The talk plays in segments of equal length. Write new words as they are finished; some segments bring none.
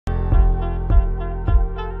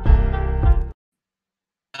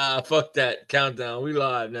Fuck that countdown. We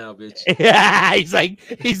live now, bitch. Yeah, he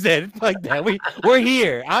said, fuck that. We're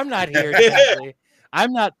here. I'm not here exactly.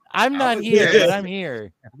 I'm not here, but I'm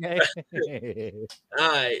here. Okay. All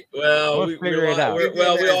right. Well, We'll figure it out.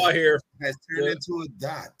 We all here. Has turned into a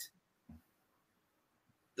dot.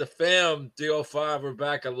 The fam 305. We're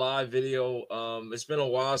back, a live video. It's been a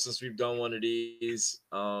while since we've done one of these.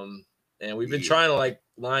 And we've been trying to like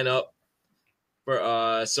line up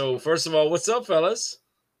for so first of all, what's up, fellas?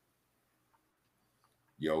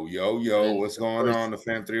 Yo, what's going on? The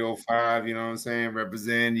fam 305, you know what I'm saying?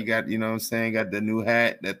 Represent, you got, you know what I'm saying, got the new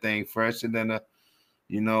hat, that thing fresher than a,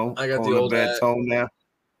 you know, I got the old hat. Tone now.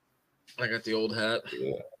 I got the old hat.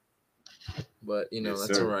 Yeah. But you know,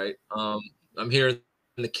 that's all right. I'm here in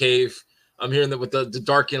the cave. I'm here with the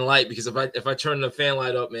darkened light, because if I turn the fan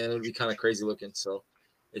light up, man, it'll be kind of crazy looking. So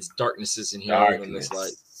it's darknesses in here in this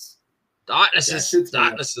light. Darknesses.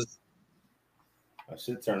 I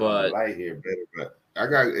should turn on the light here better, but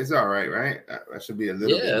it's all right, right? I should be a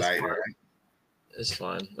little bit lighter, right? It's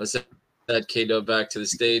fine. Let's add Kdub back to the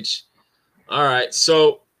stage. All right,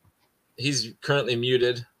 so he's currently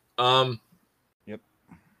muted. Yep. All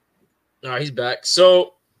right, he's back.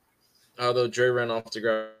 So, although Dre ran off to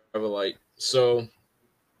grab a light, so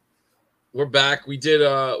we're back. We did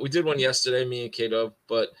one yesterday, me and Kdub,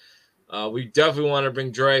 but we definitely want to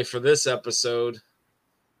bring Dre for this episode.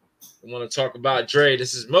 We want to talk about Dre.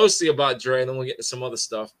 This is mostly about Dre, and then we'll get to some other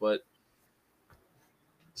stuff. But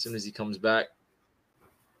as soon as he comes back,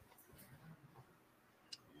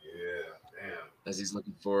 damn. As he's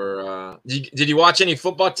looking for, did you watch any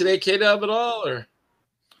football today, Kdub, at all? Or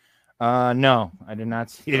no, I did not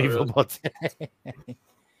see any football today.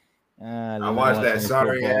 I watched that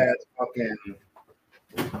sorry ass fucking.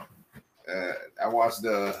 I watched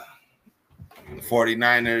the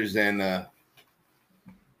 49ers and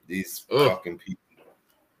these fucking people.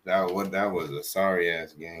 That was a sorry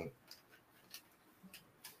ass game.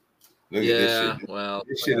 Look at this shit. Well,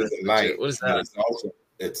 this shit is a light. What is that?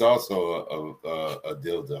 It's also a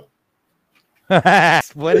dildo.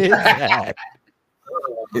 What is that?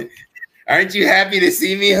 Aren't you happy to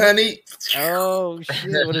see me, honey? Oh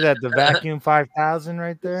shit! What is that? The vacuum 5000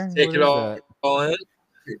 right there. Take it all in.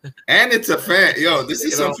 And it's a fan. Yo, this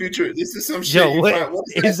is some future. This is some shit. Yo,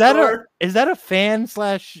 is that a fan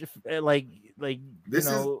slash like this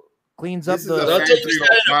cleans up the? Don't they use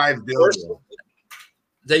that in abortion?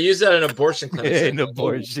 They use that in abortion clinics. In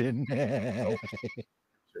abortion. Talking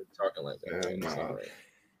like that. No.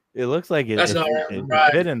 It looks like That's not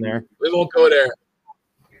right. Fit in there. We won't go there.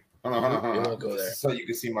 Hold on. We won't go there. So you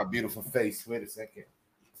can see my beautiful face. Wait a second.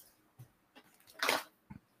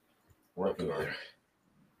 Working on it.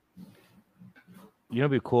 You know,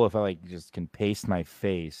 it'd be cool if I just can paste my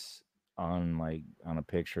face on a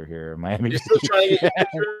picture here. Miami.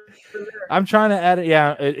 I'm trying to add it.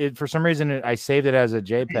 Yeah, it for some reason I saved it as a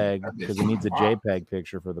JPEG because it needs a JPEG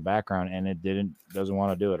picture for the background, and it doesn't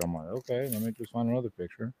want to do it. I'm like, okay, let me just find another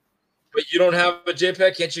picture. But you don't have a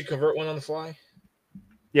JPEG? Can't you convert one on the fly?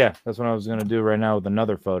 Yeah, that's what I was gonna do right now with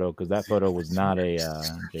another photo, because that photo was not a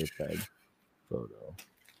JPEG photo.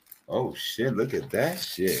 Oh shit! Look at that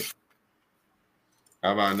shit.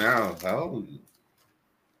 How about now?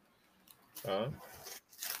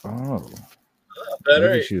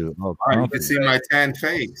 Better. You can see my tan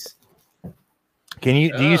face. Can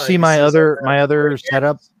you? Do you see my other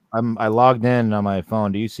setup? I logged in on my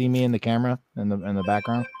phone. Do you see me in the camera in the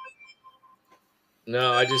background?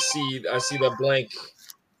 No, I see the blank.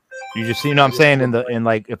 You just see? No, I'm saying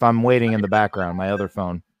if I'm waiting in the background, my other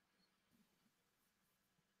phone.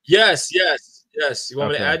 Yes. You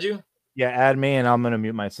want me to add you? Yeah, add me, and I'm gonna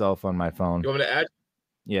mute myself on my phone. You want me to add?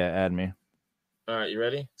 Yeah, add me. All right, you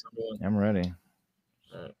ready? I'm ready.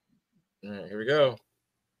 All right, here we go.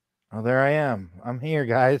 Oh, there I am. I'm here,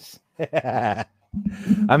 guys.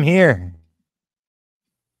 I'm here.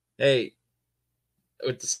 Hey,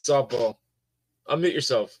 with the softball, unmute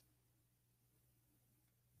yourself.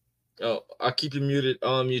 Oh, I'll keep you muted.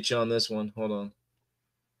 I'll unmute you on this one. Hold on.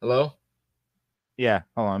 Hello? Yeah,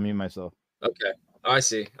 hold on. I'll mute myself. Okay. I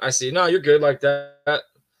see. No, you're good like that.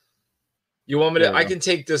 You want me to? I can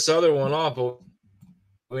take this other one off, but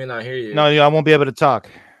we may not hear you. No, I won't be able to talk.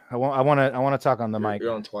 I want to talk on the mic.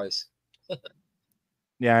 You're on twice.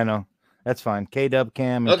 Yeah, I know. That's fine. Kdub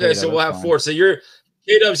cam. Okay, so we'll have 4. So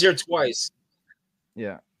Kdub's here twice.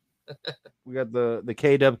 Yeah. We got the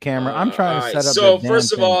Kdub camera. I'm trying to set up. So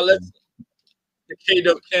first of all, let's the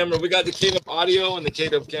Kdub camera. We got the Kdub audio and the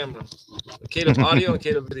Kdub camera. The Kdub audio and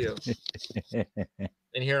Kdub video.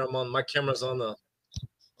 And here my camera's on the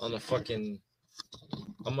fucking.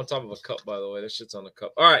 I'm on top of a cup, by the way. This shit's on the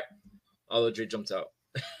cup. All right. Although Dre jumped out.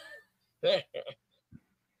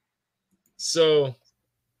 So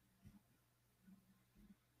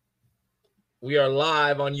we are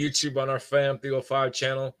live on YouTube on our Fam 305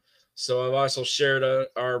 channel. So I've also shared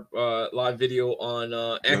our live video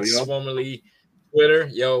on X, formerly Twitter.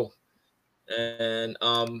 And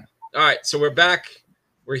all right, so we're back.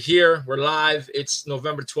 We're here. We're live. It's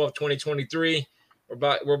November 12th, 2023.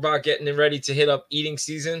 We're about getting ready to hit up eating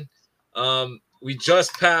season. We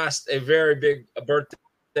just passed a very big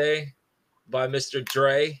birthday by Mr.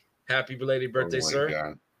 Dre. Happy belated birthday, sir.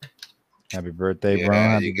 God. Happy birthday, bro.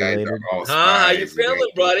 Happy you guys belated. are all spies. How you feeling,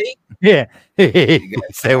 buddy? Yeah.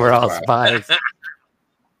 Say we're all spies.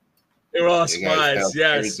 We're all spies.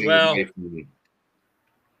 Yes. Well.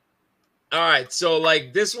 All right, so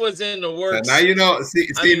like this was in the works. So now you know. See,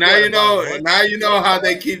 now you know. Now you know how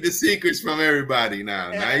they keep the secrets from everybody.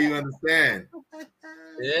 Now you understand.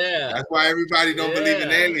 Yeah, that's why everybody don't believe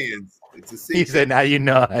in aliens. It's a secret. He said, "Now you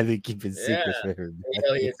know how they keep it secret from everybody."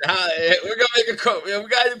 Aliens. We're gonna make we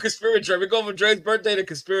gotta do conspiracy. We're going from Dre's birthday to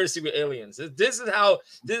conspiracy with aliens. This is how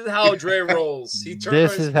Dre rolls. He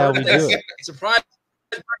turns. This is how we do it. Surprise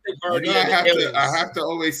birthday party. You know, I have to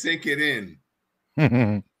always sink it in.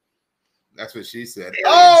 That's what she said.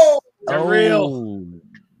 Real.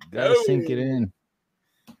 Gotta sink it in.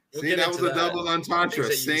 See, that was a double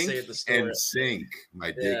entendre. Sink and sink.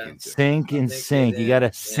 My dick into sink and sink. You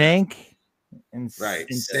gotta sink and right.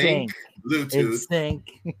 And sink. Bluetooth.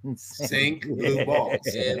 Sink. Sink. Blue balls.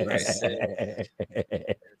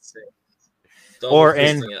 Or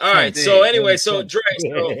in. All right. So anyway, so Dre.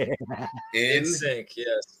 In sync.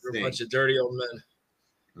 Yes. We're a bunch of dirty old men.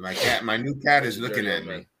 My new cat is looking at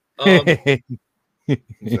me. He's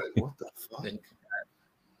like, what the fuck?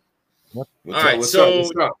 All right,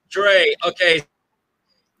 so Dre. Okay,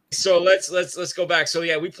 so let's go back. So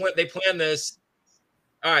yeah, they planned this.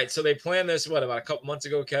 All right, so they planned this. What, about a couple months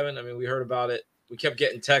ago, Kevin? I mean, we heard about it. We kept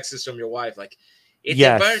getting texts from your wife like, "It's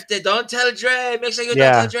your birthday. Don't tell Dre. Make sure you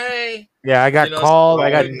don't tell Dre." Yeah, I got called.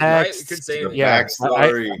 I got text. Right? Yeah,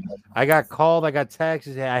 I got called. I got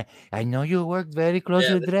texts. I know you work very close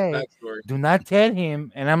with Dre. Do not tell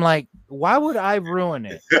him. And I'm like, why would I ruin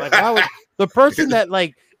it? Like, why would the person that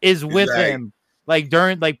like is with him like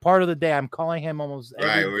during like part of the day? I'm calling him almost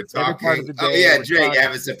we're talking. Part of the day. Oh yeah, Dre, you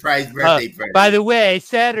have a surprise birthday party. By the way,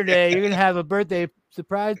 Saturday you're gonna have a birthday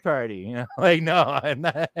surprise party. You know, like no, I'm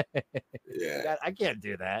not. Yeah, I can't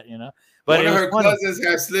do that. You know. But one of her cousins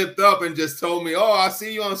had slipped up and just told me, "Oh, I'll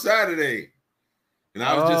see you on Saturday," and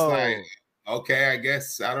I was just like, "Okay, I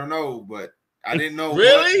guess I don't know," but I didn't know.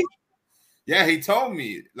 Really? Yeah, he told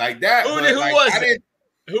me like that. Who was it?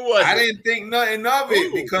 Who was I didn't think nothing of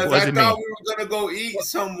it because I thought we were gonna go eat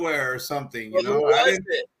somewhere or something. You know, who was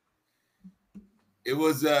it? It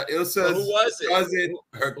was Ilsa's cousin.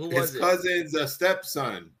 His cousin's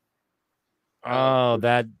stepson. Oh,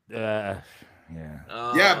 that.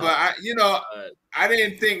 Yeah, but I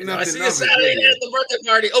didn't think nothing. I see you Saturday at the birthday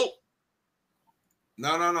party. Oh,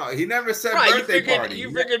 no. He never said birthday party.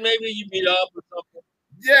 You figured maybe you meet up or something.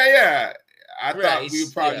 Yeah. I thought we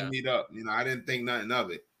would probably meet up. You know, I didn't think nothing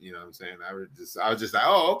of it. You know what I'm saying? I was just like,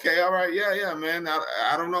 oh, okay, all right, yeah, man.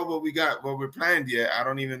 I don't know what we're planned yet. I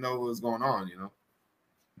don't even know what's going on. You know.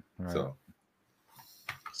 Right.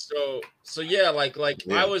 So yeah, like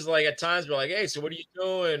I was like at times we're like, hey, so what are you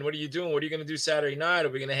doing? What are you doing? What are you gonna do Saturday night? Are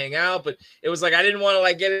we gonna hang out? But it was like I didn't want to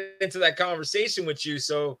like get into that conversation with you,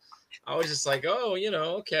 so I was just like, oh,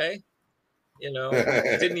 okay,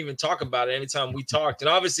 didn't even talk about it anytime we talked. And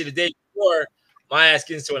obviously the day before, my ass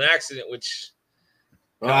gets into an accident, which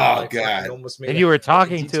God, almost made. And you were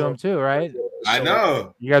talking to him too, right? I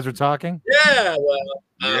know. You guys were talking. Yeah, well,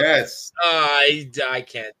 yes. I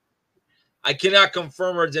can't. I cannot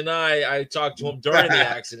confirm or deny I talked to him during the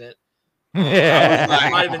accident. I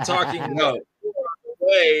might have been talking away,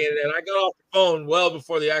 and then I got off the phone well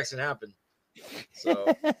before the accident happened.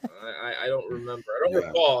 So I don't remember. I don't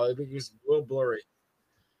recall. I think it was a little blurry.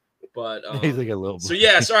 But he's like a little. So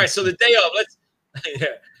yeah, sorry. So the day of,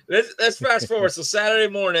 let's fast forward. So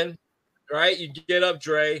Saturday morning, right? You get up,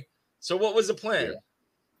 Dre. So what was the plan?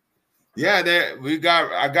 Yeah,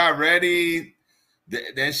 I got ready.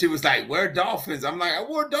 Then she was like, wear dolphins. I'm like, I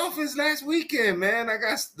wore dolphins last weekend, man. I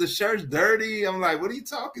got the shirt's dirty. I'm like, what are you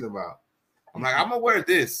talking about? I'm like, I'm going to wear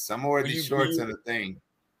this. I'm going to wear these shorts and a thing.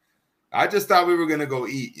 I just thought we were going to go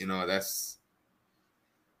eat. I was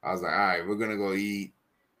like, all right, we're going to go eat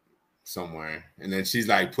somewhere. And then she's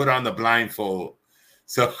like, put on the blindfold.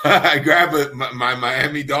 So I grab my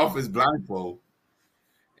Miami Dolphins blindfold.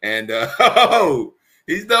 And,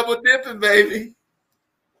 he's double dipping, baby.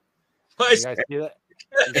 You guys see that?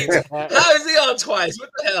 How is he on twice? What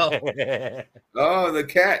the hell? Oh, the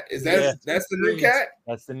cat. Is that that's the new cat?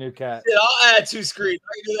 That's the new cat. Yeah, I'll add 2 screens.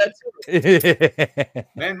 I can do that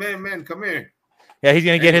too. Man, come here. Yeah, he's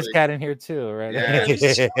gonna get his cat in here too, right?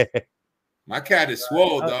 Yeah. My cat is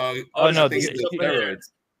swole, dog. Oh no, this is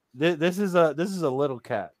a little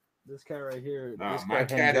cat. This cat right here. My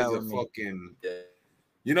cat is a fucking.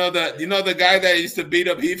 You know the guy that used to beat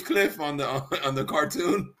up Heathcliff on the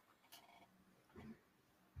cartoon.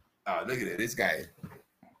 Oh, look at it, this guy.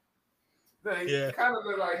 He kind of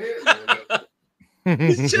look like him.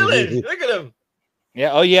 He's chilling. Look at him.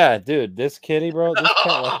 Yeah. Oh yeah, dude. This kitty, bro. This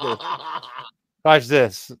cat like this. Watch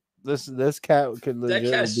this. This cat could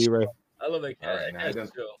legit be right. I love that cat. Right,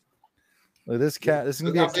 look, this cat. This is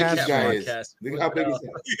gonna be a cat podcast. Look how big he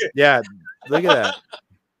is. Yeah. Look at that.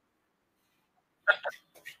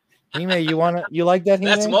 Hime, you like that? Hime?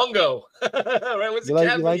 That's Mungo. Right? What's the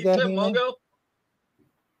cat? You like that, Mungo?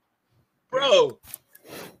 Bro,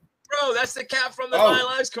 that's the cat from the Nine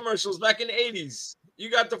Lives commercials back in the 80s. You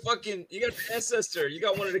got the ancestor. You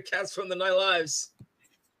got one of the cats from the Nine Lives.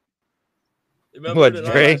 You remember what, the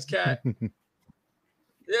Dre? Nine Lives cat?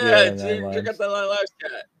 Yeah, check out the Nine Lives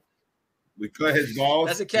cat. We cut his balls.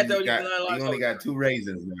 That's a cat that was he only got 2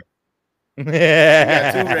 raisins there.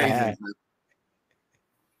 Yeah. He got 2 raisins.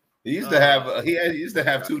 He used to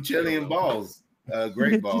have 2 Chilean balls.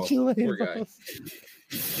 Great balls. Poor guy.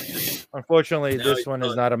 Unfortunately, this one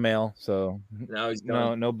is not a male, so now he's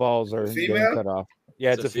no balls are getting cut off.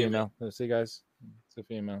 Yeah, it's a female. See, guys, it's a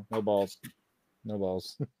female. No balls.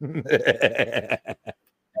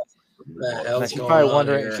 She's probably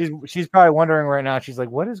wondering. She's probably wondering right now. She's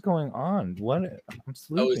like, "What is going on? What? I'm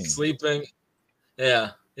sleeping." I was sleeping.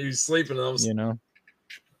 Yeah, he was sleeping. I'm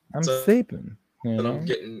sleeping. I'm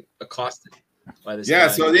getting accosted by this. Yeah.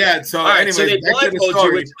 guy. So All right, anyway, so they blindfold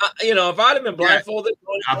you. Which, if I'd have been blindfolded,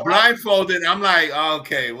 I'm blindfolded. I'm like,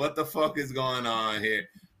 okay, what the fuck is going on here?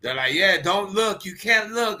 They're like, yeah, don't look. You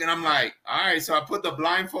can't look. And I'm like, all right. So I put the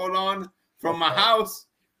blindfold on from my house.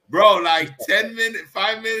 Bro, like 5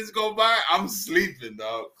 minutes go by, I'm sleeping,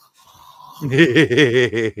 dog.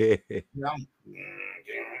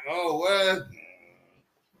 What?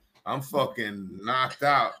 I'm fucking knocked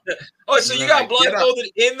out. Oh, so you got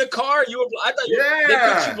blindfolded in the car? They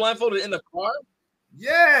put you blindfolded in the car?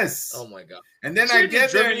 Yes. Oh my god. And then I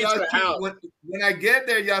get there, when I get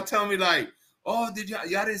there, y'all tell me like, oh,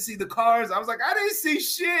 y'all didn't see the cars? I was like, I didn't see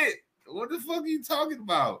shit. What the fuck are you talking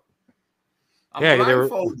about? I'm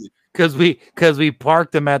blindfolded. Because we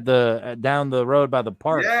parked them at down the road by the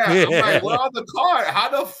park. Yeah, I'm like, what are the cars? How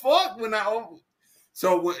the fuck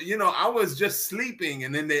So I was just sleeping,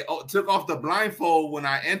 and then they took off the blindfold when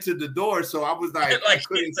I entered the door. So I was like I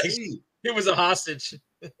couldn't see. He was a hostage.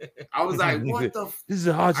 I was like, what the? This is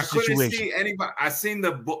a hostage situation. I couldn't see anybody. I seen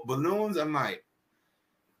the balloons. I'm like,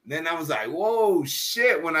 then I was like, whoa,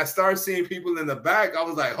 shit. When I started seeing people in the back, I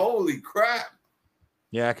was like, holy crap.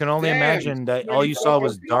 Yeah, I can only imagine that all you saw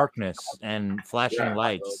was darkness and flashing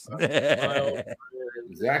lights.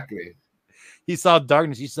 Exactly. He saw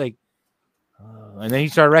darkness. He's like, oh. And then he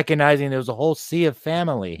started recognizing there was a whole sea of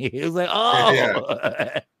family. He was like, oh.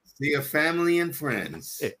 Yeah. Sea of family and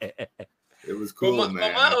friends. It was cool,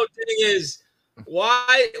 man. My whole thing is,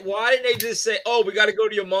 why didn't they just say, oh, we got to go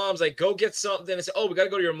to your mom's, like go get something, and say, oh, we got to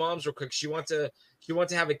go to your mom's real quick. She wants to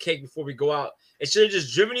have a cake before we go out. It should have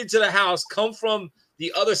just driven you to the house, come from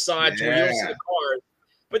the other side to where you don't see the cars.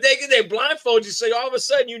 But they blindfold you, so all of a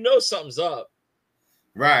sudden something's up.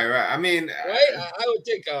 Right. I mean, right? I would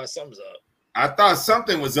think something's up. I thought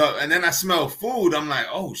something was up, and then I smelled food. I'm like,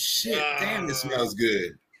 oh shit, damn, this smells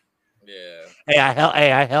good. Yeah. Hey,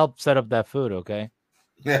 I helped set up that food. Okay.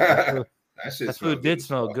 That food did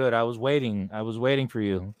smell good. I was waiting for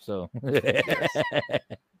you. So.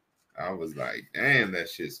 I was like, damn, that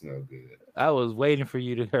shit smelled good. I was waiting for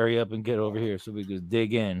you to hurry up and get over here so we could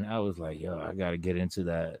dig in. I was like, yo, I got to get into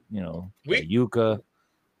that, yucca.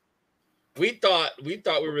 We thought we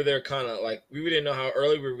were there kind of like, we didn't know how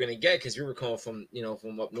early we were going to get because we were coming from,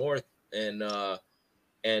 from up north. And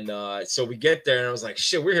so we get there and I was like,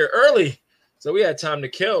 shit, we're here early. So we had time to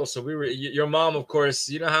kill. So your mom, of course,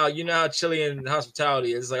 you know how Chilean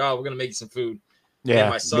hospitality is. Like, oh, we're going to make you some food.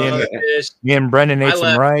 Yeah, my son me and Brendan ate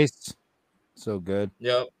some rice. So good.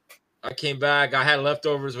 Yep. I came back. I had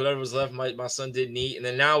leftovers, whatever was left. My son didn't eat, and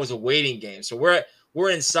then now it was a waiting game. So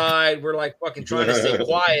we're inside. We're like fucking trying to stay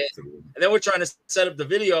quiet, and then we're trying to set up the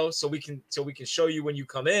video so we can show you when you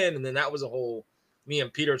come in. And then that was a whole me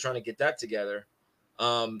and Peter trying to get that together.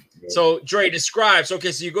 So Dre, describe. So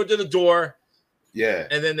okay, so you go to the door. Yeah.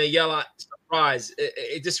 And then they yell out stuff surprise.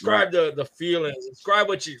 Describe the feelings. Describe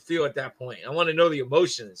what you feel at that point. I want to know the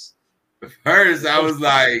emotions. First, I was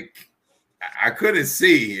like, I couldn't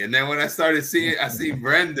see. And then when I started seeing, I see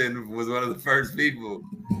Brendan was one of the first people.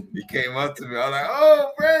 He came up to me. I was like,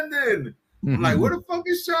 oh, Brendan. I'm like, where the fuck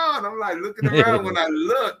is Sean? I'm like looking around. When I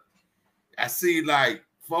look, I see like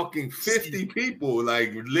fucking 50 people,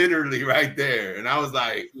 like literally right there. And I was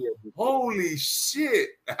like, holy shit.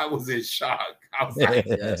 I was in shock. I was like,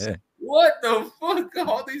 yes. What the fuck are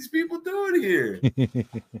all these people doing here?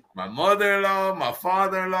 My mother-in-law, my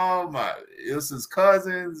father-in-law, my Ilsa's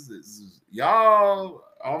cousins, y'all,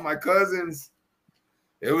 all my cousins.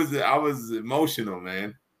 I was emotional,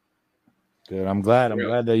 man. Good. I'm glad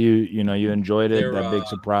that you enjoyed it. That big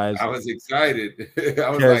surprise. I was excited. I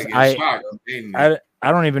was like in shock.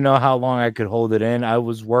 I don't even know how long I could hold it in. I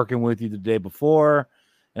was working with you the day before,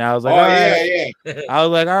 and I was like, yeah. I was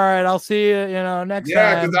like, all right, I'll see you, next time.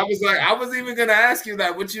 Yeah, because I was like, I was even gonna ask you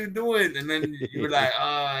like, what you doing, and then you were like, oh,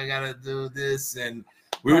 I gotta do this, and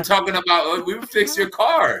we were talking about we would fix your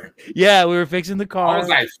car. Yeah, we were fixing the car. I was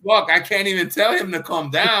like, fuck, I can't even tell him to come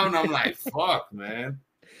down. I'm like, fuck, man.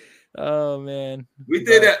 Oh man, we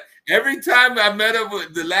did it every time I met up.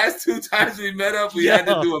 With the last 2 times we met up, we had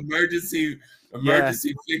to do emergency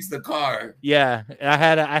fix the car. Yeah, I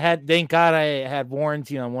had. Thank God I had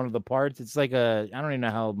warranty on one of the parts. It's like I don't even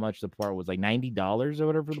know how much the part was, like $90 or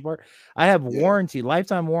whatever for the part. I have warranty,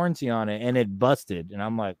 lifetime warranty on it, and it busted. And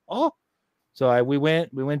I'm like, oh. So we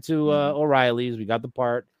went to O'Reilly's. We got the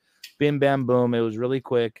part. Bim bam boom. It was really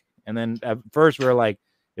quick. And then at first we were like,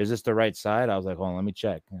 is this the right side? I was like, hold on, let me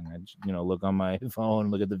check. And I look on my phone,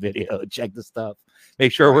 look at the video, check the stuff,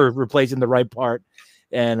 make sure we're replacing the right part.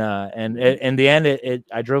 And in the end,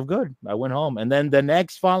 I drove good. I went home. And then the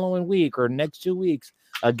next following week or next 2 weeks,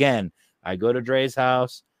 again, I go to Dre's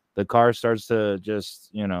house. The car starts to just,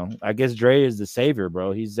 I guess Dre is the savior,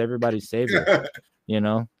 bro. He's everybody's savior. You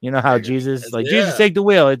know how Jesus, Jesus, take the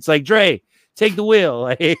wheel. It's like, Dre, take the wheel.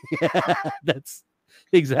 Like, that's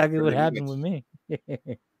exactly what happened with me.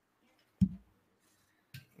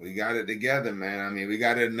 We got it together, man. I mean, we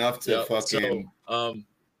got it enough to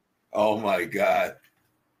oh my God.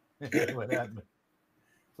 What happened?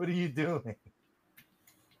 What are you doing?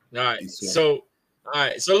 All right. So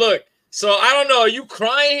look. So I don't know. Are you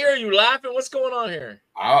crying here? Are you laughing? What's going on here?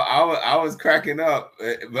 I was cracking up,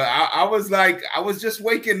 but I was like, I was just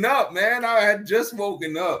waking up, man. I had just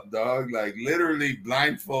woken up, dog. Like literally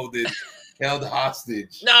blindfolded, held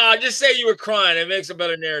hostage. No, just say you were crying. It makes a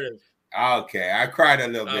better narrative. Okay, I cried a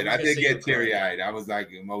little bit. I did get teary-eyed. I was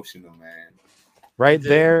like emotional, man. Right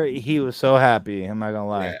there, he was so happy. I'm not gonna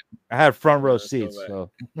lie. Yeah. I had front row seats.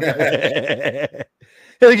 So look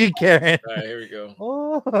at Karen. All right, here we go.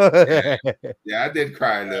 Oh. Yeah, I did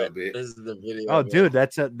cry a little bit. This is the video. Oh, dude,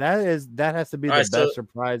 that has to be the best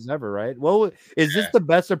surprise ever, right? Well, is this the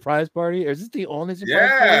best surprise party, or is this the only surprise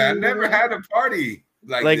party? Yeah, I never had a party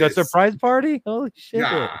like this. A surprise party. Holy shit!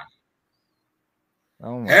 Nah.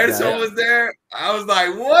 Oh my Edison God. was there. I was like,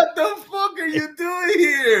 "What the fuck are you doing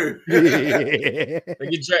here?"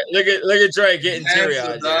 Look at Dre getting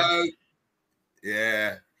teary-eyed.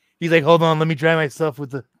 Yeah. He's like, hold on, let me dry myself with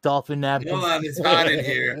the dolphin napkin. Hold on, it's hot in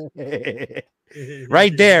here.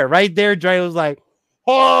 Right there, Dre was like,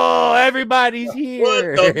 oh, everybody's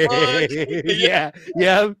here. What the fuck?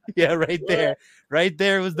 Yeah, right there. Right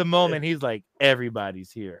there was the moment. He's like,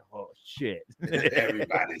 everybody's here. Oh, shit.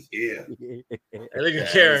 Everybody's here. Look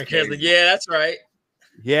at Karen. Karen's like, yeah, that's right.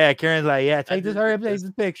 Yeah, Karen's like, yeah, hurry up, take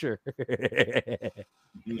this picture.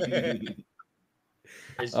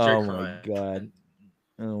 Oh, my God.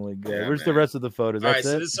 Oh my God! Yeah, where's the rest of the photos? All right,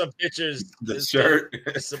 so there's some pictures. The shirt.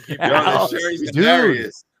 Some people.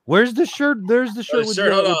 Dude, where's the shirt? There's the shirt with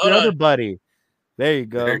your other buddy. There you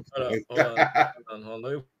go. Hold on.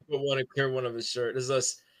 Let me put one of his shirt. This is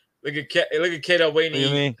us. Look at Kdub waiting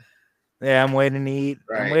to eat. Yeah, I'm waiting to eat.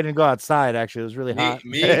 Right. I'm waiting to go outside. Actually, it was really hot.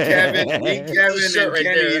 Me and Kevin, and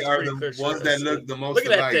Kenny are the ones that look the most. Look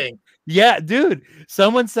at that thing. Yeah, dude.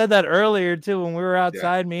 Someone said that earlier too when we were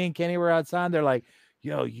outside. Yeah. Me and Kenny were outside. They're like,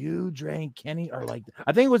 yo, you, Dre, and Kenny are like,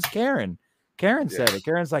 I think it was Karen. Karen said it.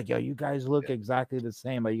 Karen's like, yo, you guys look exactly the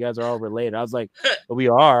same, but you guys are all related. I was like, well, we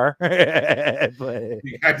are. But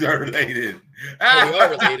you guys are related. We are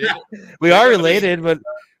related. We are related, but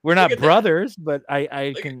we're not brothers. But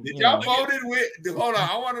I can. Did y'all voted with? Hold on,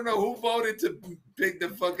 I want to know who voted to pick the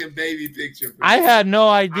fucking baby picture. I had no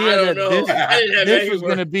idea that this was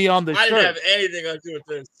going to be on the shirt. I didn't have anything to do with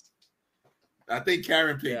this. I think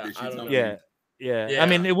Karen picked it. Yeah. I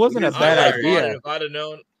mean, it wasn't a bad idea. If I'd have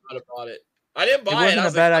known, I'd have bought it. I didn't buy it. It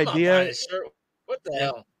wasn't a bad idea. What the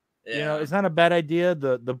hell? You know, it's not a bad idea.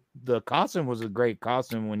 The costume was a great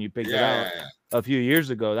costume when you picked it out a few years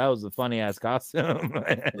ago. That was a funny ass costume.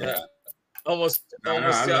 Almost I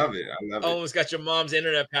love it. I love it. Almost got your mom's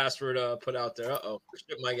internet password put out there.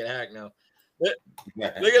 Shit might get hacked now. Look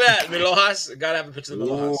at that, Milojas. Gotta have a picture of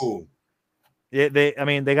Milojas. Yeah, they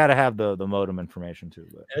got to have the modem information too.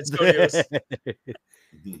 But it's Codios.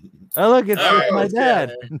 Oh, look, it's my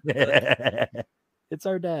dad. It's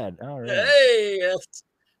our dad. All right. Hey.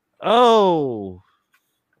 Oh.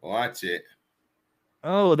 Watch it.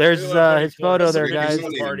 Oh, there's his photo there, guys.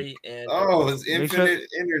 Party and, it's infinite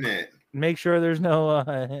internet. Make sure there's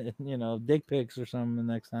no, dick pics or something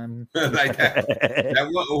next time. Like that.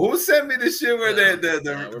 Who sent me the shit where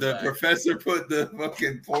the professor put the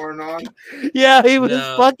fucking porn on? Yeah, he was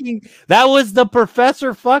fucking. That was the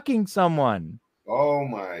professor fucking someone. Oh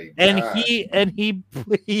my god! And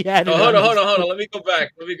he had. Hold on. Let me go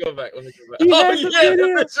back. He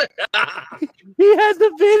had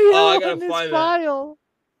the video on his file.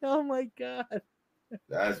 Oh my god!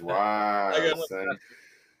 That's wild.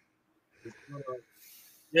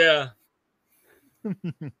 Yeah.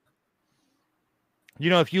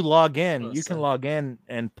 If you log in, you can log in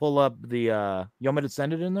and pull up the. You want me to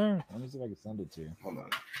send it in there? Let me see if I can send it to you. Hold on.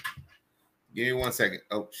 Give me 1 second.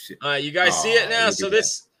 Oh shit! All right, you guys see it now. So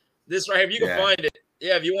this right here, if you can find it,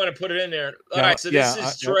 if you want to put it in there. All right, so this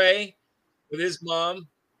is Dre with his mom,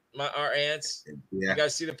 our aunts. Yeah. You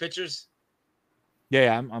guys see the pictures?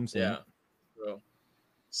 Yeah, I'm seeing. Yeah.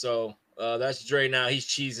 So that's Dre now. He's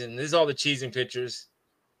cheesing. This is all the cheesing pictures.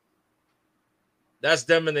 That's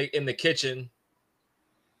them in the kitchen.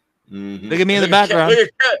 Mm-hmm. Look at me in the background. Look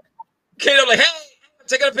at Kate. I'm like, hey,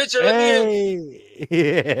 taking a picture. Let me in.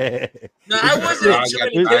 Yeah. No, I wasn't in too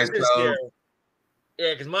many pictures here.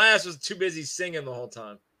 Yeah, because my ass was too busy singing the whole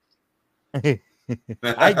time. I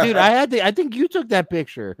think you took that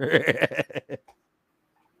picture.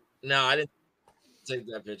 No, I didn't take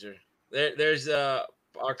that picture. There's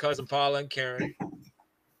our cousin Paula and Karen.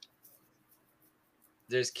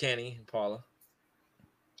 There's Kenny and Paula.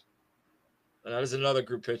 And there's another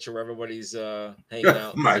group picture where everybody's hanging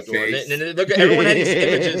out. My face. And look, everyone had these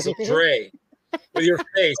images of Dre with your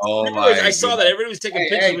face. Oh I saw that everybody was taking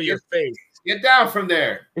pictures with your face. Get down from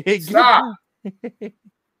there. Stop.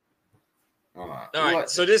 All right,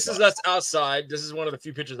 so this is us outside. This is one of the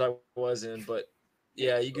few pictures I was in, but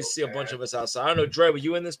yeah, you can see a bunch of us outside. I don't know, Dre, were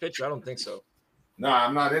you in this picture? I don't think so. No,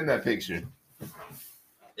 I'm not in that picture.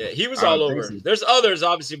 Yeah, he was all over. So. There's others,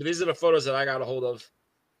 obviously, but these are the photos that I got a hold of.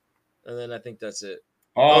 And then I think that's it.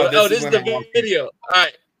 This is the video. All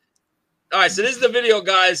right. So this is the video,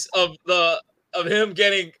 guys, of him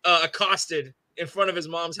getting accosted in front of his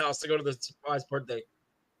mom's house to go to the surprise birthday.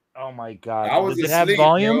 Oh my god! I was Does it have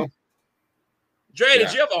volume? Bro. Dre,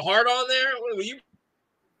 did you have a heart on there? Were you?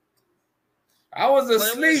 I was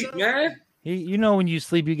asleep, man. When you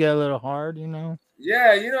sleep, you get a little hard.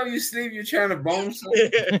 Yeah, you sleep, you're trying to bone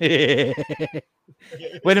something.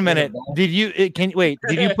 Wait a minute. Did you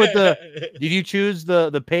choose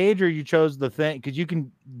the page or you chose the thing? Because you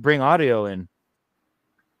can bring audio in.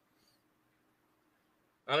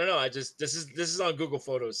 I don't know. This is on Google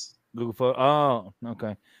Photos. Google Photo. Oh,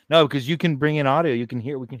 okay. No, because you can bring in audio. We can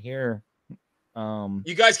hear.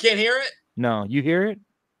 You guys can't hear it? No, you hear it?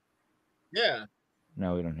 Yeah.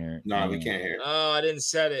 No, we don't hear it. No, we can't hear it. Oh, I didn't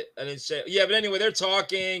set it. Yeah, but anyway, they're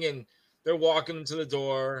talking and they're walking to the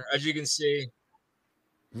door, as you can see.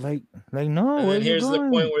 Like no. And then here's the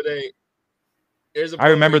point where I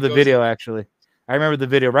remember the video actually. I remember the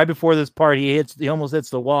video right before this part. He almost hits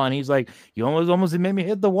the wall, and he's like, "You almost made me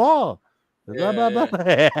hit the wall." Yeah, blah, blah,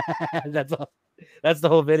 blah. That's all. That's the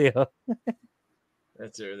whole video.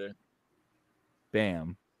 That's her there.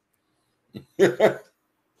 Bam.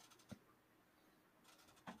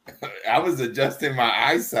 I was adjusting my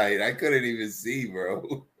eyesight. I couldn't even see,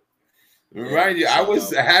 bro. Remind you, I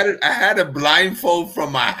had a blindfold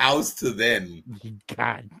from my house to then.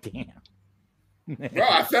 God damn. Bro,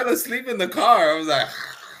 I fell asleep in the car. I was like,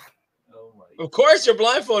 oh my God. Of course you're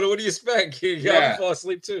blindfolded. What do you expect? You have to fall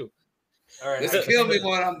asleep too. All right. Just kill me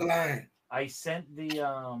when I'm blind. I sent the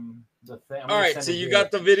thing. All right, so you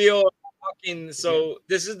got the video talking. So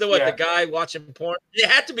this is the guy watching porn. It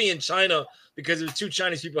had to be in China because there was two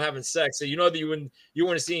Chinese people having sex. So that you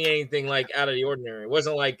weren't seeing anything like out of the ordinary. It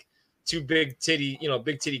wasn't like two big titty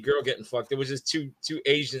girl getting fucked. It was just two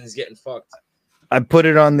Asians getting fucked. I put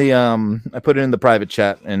it on the I put it in the private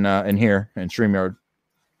chat in here in StreamYard.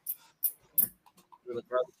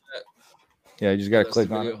 Yeah, you just gotta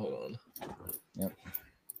click on it. Hold on. Yep.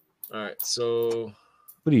 All right, so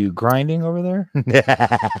what are you grinding over there?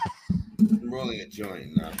 I'm rolling a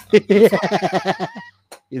joint now.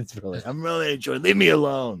 It's really, I'm really enjoying. Leave me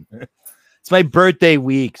alone. It's my birthday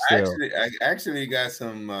week still. I actually got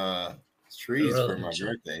some trees for my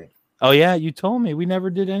birthday. Oh yeah, you told me we never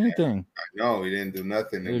did anything. No, we didn't do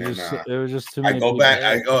nothing. It was just too I many go people. back.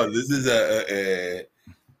 I go. This is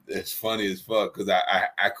it's funny as fuck because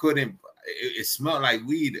I couldn't. It smelled like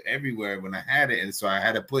weed everywhere when I had it, and so I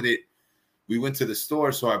had to put it. We went to the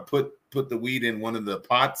store, so I put the weed in one of the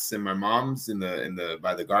pots in my mom's in the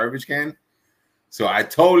by the garbage can. So I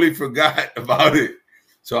totally forgot about it.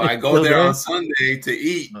 So I go there on Sunday to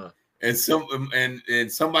eat, and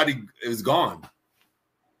somebody it was gone.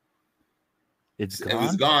 It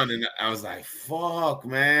was gone, and I was like, "Fuck,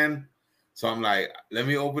 man!" So I'm like, "Let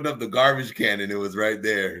me open up the garbage can," and it was right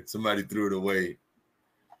there. Somebody threw it away.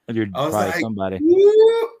 I was like, somebody.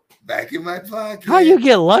 Back in my pocket. How you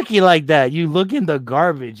get lucky like that? You look in the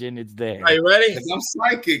garbage and it's there. Are you ready? Because I'm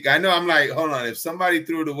psychic. I know. I'm like, hold on. If somebody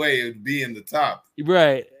threw it away, it would be in the top.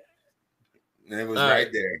 Right. And it was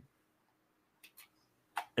right there.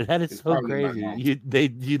 That is so crazy.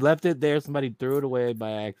 You left it there. Somebody threw it away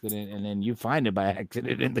by accident, and then you find it by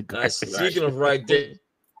accident in the garbage. Speaking of right there,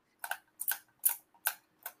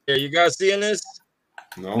 you guys seeing this?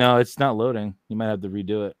 No, it's not loading. You might have to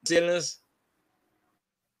redo it. Seeing this?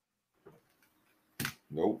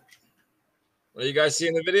 Nope. Are you guys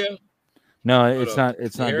seeing the video? No, it's not.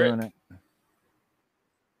 It's not doing it.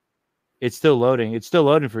 It's still loading. It's still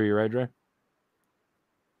loading for you, right, Dre?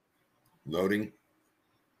 Loading.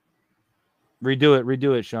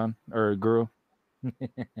 Redo it, Sean or Guru.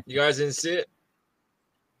 You guys didn't see it?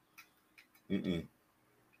 Mm-mm.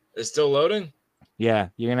 It's still loading? Yeah,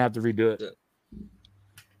 you're gonna have to redo it.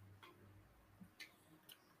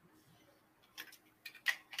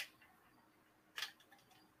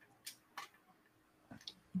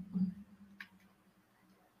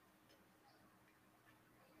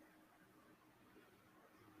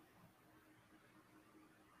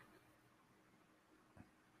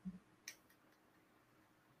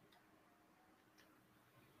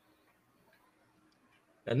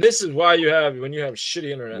 And this is why when you have shitty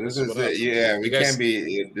internet. This is it. Yeah, we can't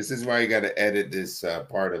be. This is why you got to edit this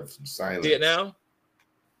part of silence. See it now?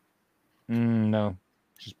 No,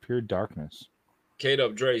 just pure darkness.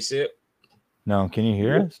 Kdub, Dre, see it? No, can you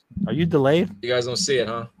hear us? Are you delayed? You guys don't see it,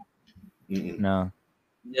 huh? Mm-mm. No.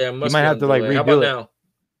 Yeah, you might have to like redo How about it. now?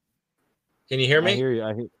 Can you hear me? I hear you.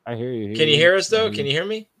 I hear you. Can you hear us though? Can you hear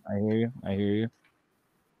me? I hear you.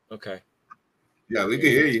 Okay. Yeah, we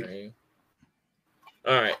can hear you.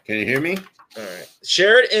 All right. Can you hear me? All right.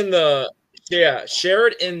 Share it in the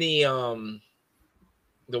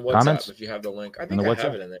WhatsApp comments? If you have the link. I think I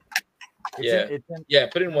have it in there. It's Yeah,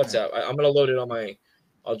 put it in WhatsApp. I'm gonna load it on my.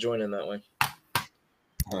 I'll join in that way.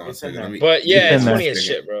 But yeah, it's funny as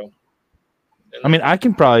shit, bro. I mean, I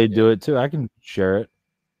can probably do it too. I can share it.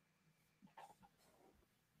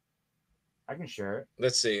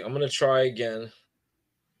 Let's see. I'm gonna try again.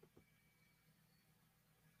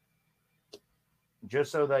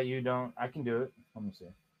 Just so that you don't, I can do it. Let me see.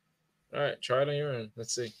 All right, try it on your end.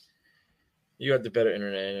 Let's see. You have the better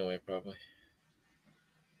internet anyway, probably.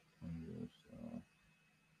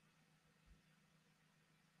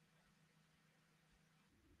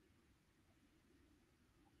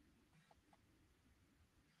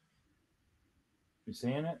 You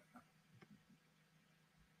seeing it?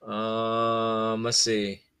 Let's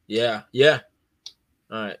see. Yeah.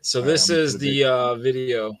 All right. So this is the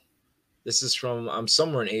video. This is from I'm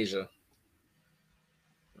somewhere in Asia.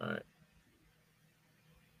 All right.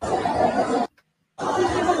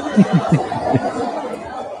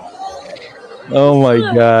 Oh my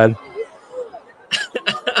god.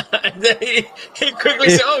 Then he quickly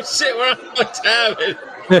said, "Oh shit, we're on tab."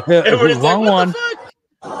 Wrong one.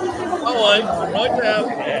 Wrong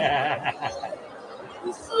tab.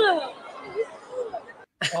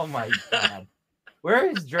 Oh my god. Where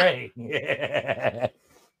is Dre?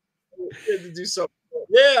 To do something.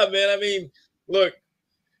 Yeah, man. I mean, look,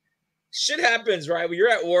 shit happens, right? When you're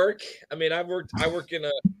at work. I mean, I work in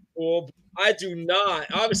a school. I do not.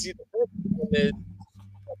 Obviously, the first one is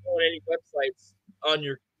on any websites on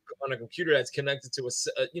a computer that's connected to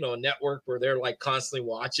a network where they're like constantly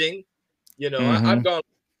watching. I've gone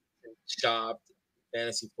shopped,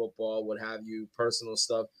 fantasy football, what have you, personal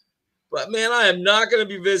stuff. But man, I am not going to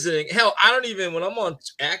be visiting. Hell, I don't even when I'm on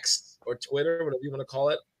X or Twitter, whatever you want to call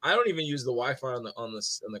it. I don't even use the Wi-Fi on the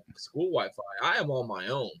school Wi-Fi. I am on my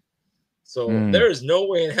own. So there is no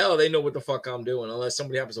way in hell they know what the fuck I'm doing unless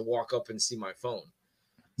somebody happens to walk up and see my phone.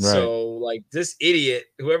 Right. So like this idiot,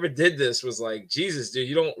 whoever did this was like, Jesus, dude,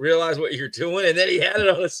 you don't realize what you're doing. And then he had it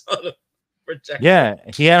on a projector. Yeah,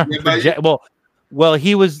 he had a projector. Well, Well,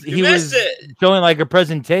 he was it. showing like a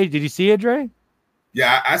presentation. Did you see it, Dre?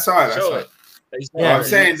 Yeah, I saw it. Show it. Yeah, I'm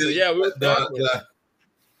saying, so yeah, we were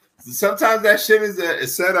sometimes that shit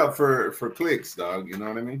is set up for clicks, dog. You know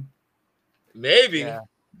what I mean? Maybe. Yeah.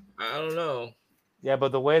 I don't know. Yeah,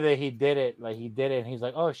 but the way that he did it, like he did it, and he's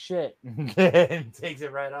like, "Oh shit," and takes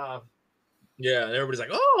it right off. Yeah, and everybody's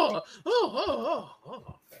like, "Oh."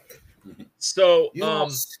 So, you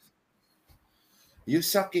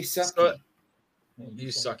sucky. So, you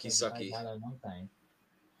sucky.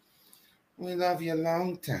 We love you a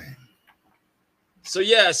long time. So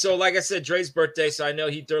yeah, so like I said, Dre's birthday. So I know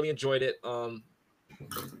he thoroughly enjoyed it. I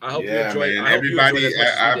hope you enjoyed. Man. I hope everybody, you enjoyed it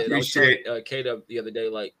as much I as we did. appreciate. I was telling Kdub the other day,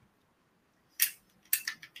 like,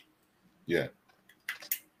 yeah.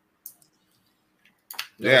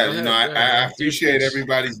 Yeah, you know, I appreciate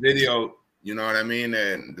everybody's video. You know what I mean,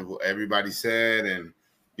 and everybody said, and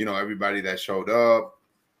you know, everybody that showed up.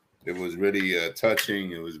 It was really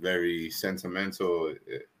touching. It was very sentimental.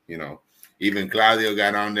 You know, even Claudio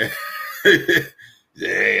got on there.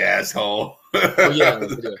 Hey, asshole. Oh, yeah.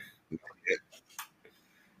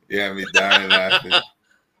 Yeah, me dying laughing.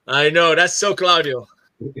 I know. That's so Claudio.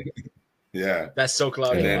 Yeah. That's so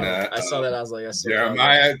Claudio. And then, I saw that. I was like, that's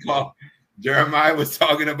so Jeremiah was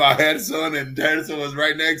talking about Edson, and Edson was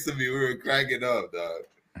right next to me. We were cracking up, dog.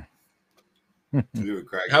 We were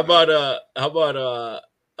cracking up.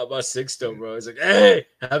 How about Sixto, bro? He's like, hey,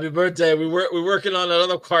 happy birthday. We're working on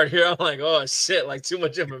another part here. I'm like, oh shit, like too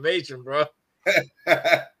much information, bro.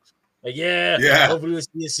 Like, yeah. Hopefully we'll see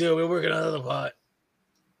you soon. We're working on another part.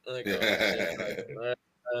 Like,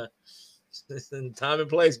 oh, shit. Time and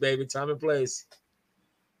place, baby. Time and place.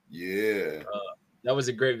 Yeah. That was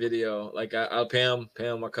a great video. Like Pam,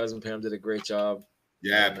 my cousin Pam did a great job.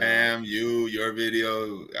 Yeah, and, Pam, your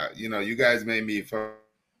video, you know, you guys made me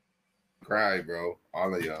cry, bro.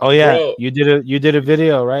 All of y'all. Oh yeah, bro. You did a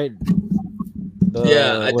video, right?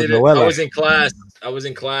 I did it. I was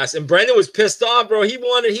in class, and Brandon was pissed off, bro. He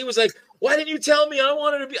was like, "Why didn't you tell me? I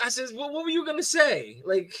wanted to be." I says, "Well, what were you gonna say?"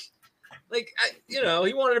 He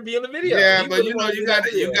wanted to be in the video. Yeah, but you know, you got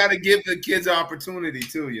to give the kids an opportunity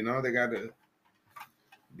too. You know, they got to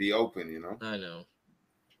be open. You know. I know.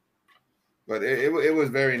 But it was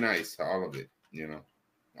very nice, all of it. You know,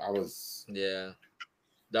 I was. Yeah.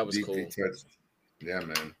 That was cool. Touched. Yeah,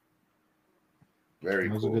 man. Very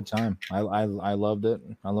cool. It was a good time. I loved it.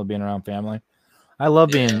 I love being around family. I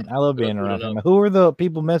love being around family. Who were the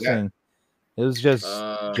people missing? Yeah. It was just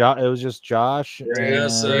Josh. Josh,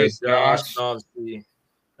 obviously.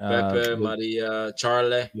 Pepe, Maria,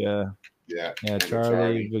 Charlie. Yeah,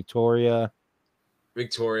 Charlie, Victoria.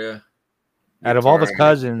 Out of all the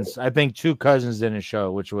cousins, I think 2 cousins didn't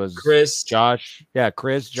show, which was Chris, Josh. Yeah,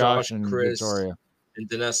 Josh, and Chris, Victoria. And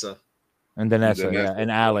Danessa, yeah, and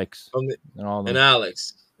Alex, and all of them. And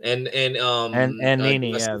Alex, and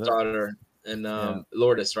Nini, daughter, and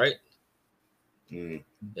Lourdes, right? Mm.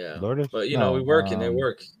 Yeah, Lourdes. But you know, we work and they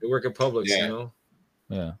work in Publix, you know.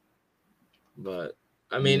 Yeah. But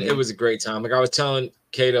I mean, it was a great time. Like I was telling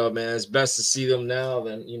Kdub, man, it's best to see them now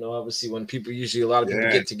than obviously when a lot of people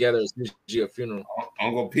get together. It's usually a funeral.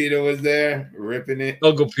 Uncle Peter was there, ripping it.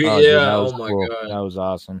 Uncle Peter, yeah. Oh my cool. god, that was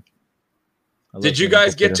awesome. Did you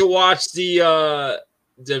guys get to watch the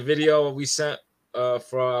video we sent for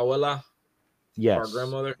Abuela? Yes. Our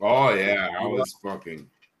grandmother. Oh yeah, I was fucking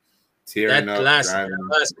tearing up. That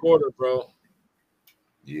last quarter, bro.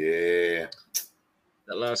 Yeah.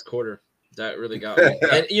 That last quarter, that really got me.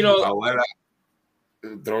 And Abuela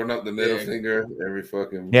throwing up the middle finger every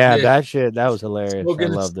fucking. Yeah, that shit, that was hilarious. I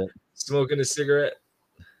loved it. Smoking a cigarette.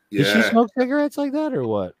 Yeah. Did she smoke cigarettes like that or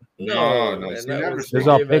what? No. She never it was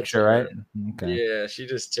all picture, right? Okay. Yeah, she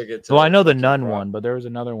just took it. Well, I know the nun one, but there was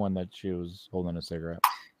another one that she was holding a cigarette.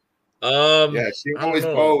 Yeah, she always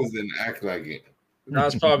posed and act like it. That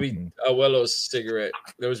was probably Abuelo's cigarette.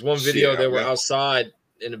 There was one video they were outside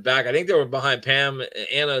in the back. I think they were behind Pam,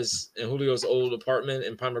 Anna's, and Julio's old apartment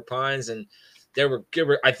in Palmer Pines, and they were.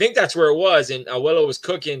 I think that's where it was. And Abuelo was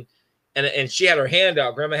cooking. And she had her hand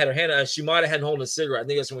out. Grandma had her hand out. And she might have had holding a cigarette. I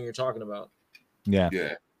think that's the one you're talking about. Yeah.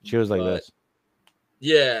 She was like this.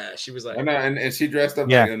 Yeah, she was like. And she dressed up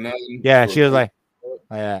like a nun. Yeah, she was like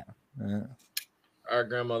that. Our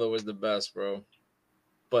grandmother was the best, bro.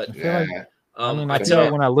 But I feel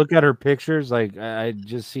like when I look at her pictures, like I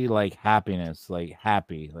just see like happiness, like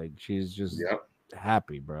happy, like she's just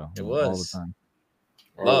happy, bro. It was all the time.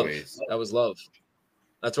 Love. Always. That was love.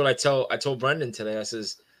 That's what I told Brendan today. I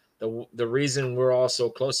says. The reason we're all so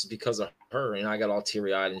close is because of her, and I got all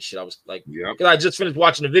teary eyed and shit. I was like, because I just finished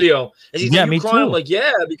watching the video, and he's like, "You crying?" I'm like,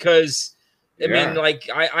 "Yeah," because I mean, like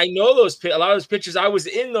I know a lot of those pictures. I was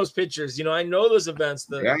in those pictures. You know, I know those events.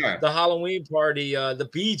 The Halloween party, the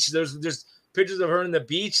beach. There's pictures of her in the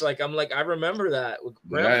beach. Like I remember that with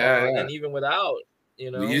Grandpa, and even without. You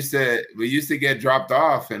know, we used to get dropped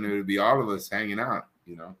off, and it would be all of us hanging out.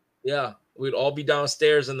 You know. Yeah, we'd all be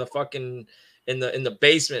downstairs in the fucking in the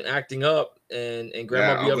basement acting up, and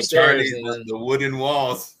Grandma be upstairs, and then the wooden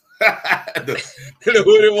walls. the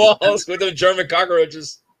wooden walls with the German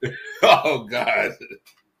cockroaches. Oh God!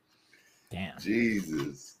 Damn.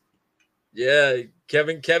 Jesus. Yeah,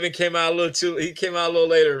 Kevin came out a little too. He came out a little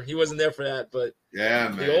later. He wasn't there for that, but yeah,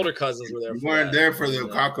 man. The older cousins were there. We weren't there for the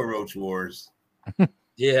cockroach wars.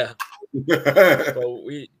 Yeah,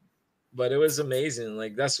 but it was amazing.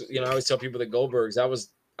 Like that's I always tell people the Goldbergs.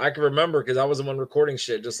 I can remember because I was the one recording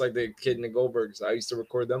shit, just like the kid in the Goldbergs. I used to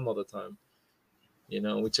record them all the time. You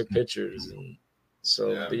know, we took pictures, and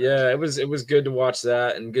so it was good to watch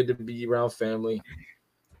that and good to be around family.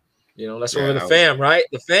 You know, that's why we're the fam, right?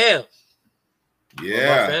 The fam.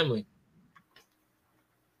 Yeah, family.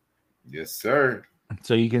 Yes, sir.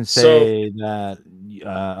 So you can say that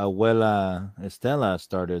Abuela Estela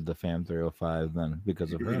started the Fam 305 then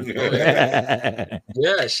because of her.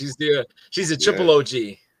 Yeah, she's a triple OG,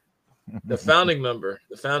 the founding member,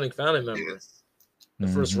 the founding member, the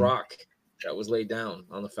first rock that was laid down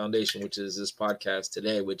on the foundation, which is this podcast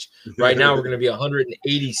today. Which right now we're going to be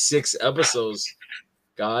 186 episodes,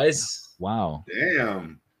 guys. Wow.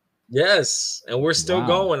 Damn. Yes, and we're still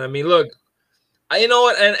going. I mean, look. You know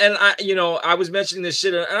what, and I, I was mentioning this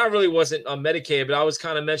shit, and I really wasn't medicated, but I was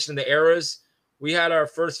kind of mentioning the eras. We had our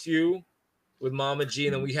first few with Mama G,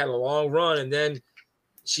 and then we had a long run, and then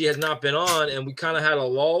she has not been on, and we kind of had a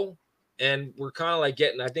lull, and we're kind of like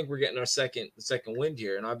I think we're getting our second wind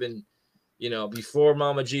here, and I've been, before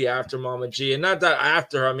Mama G, after Mama G, and not that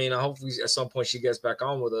after her. I mean, hopefully at some point she gets back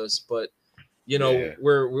on with us, but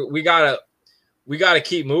we gotta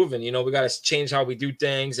keep moving. We gotta change how we do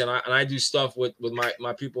things, and I do stuff with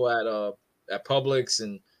my people at Publix,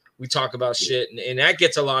 and we talk about shit, and that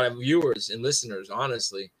gets a lot of viewers and listeners.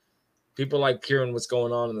 Honestly, people like hearing what's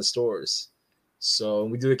going on in the stores. So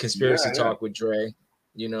we do the conspiracy talk with Dre,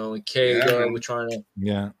 and Kdub.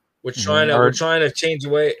 We're trying to change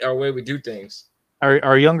our way we do things.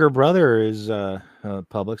 Our younger brother is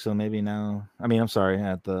Publix, so maybe now. I mean, I'm sorry,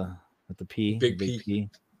 at the P, Big P.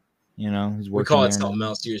 He's working. We call it something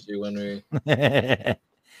else usually when we.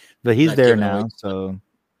 But he's there now, so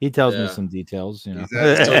he tells me some details. He's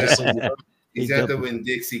at the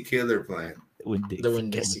Winn-Dixie Killer plant. The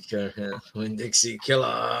Winn-Dixie Killer. Yeah. Winn-Dixie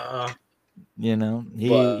Killer.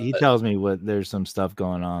 He tells me there's some stuff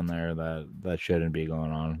going on there that shouldn't be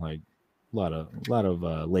going on, like a lot of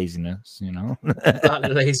laziness. A lot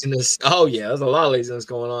of laziness. Oh yeah, there's a lot of laziness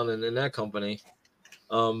going on in that company.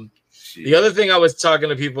 The other thing I was talking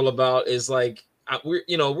to people about is like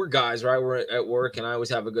we're guys, right? We're at work, and I always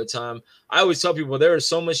have a good time. I always tell people there is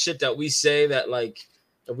so much shit that we say that like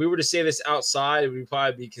if we were to say this outside, it would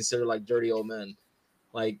probably be considered like dirty old men.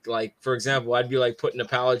 Like for example, I'd be like putting a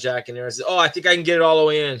pallet jack in there and say, "Oh, I think I can get it all the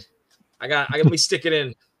way in. I got me stick it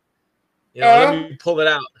in. Let me pull it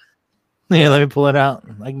out. Yeah, let me pull it out.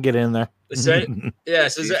 I can get in there." So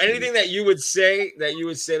is there anything that you would say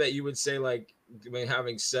like when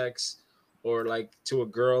having sex or like to a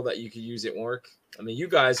girl that you could use at work? I mean, you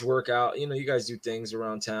guys work out, you guys do things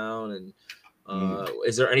around town, and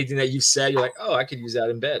is there anything that you've said you're like, oh, I could use that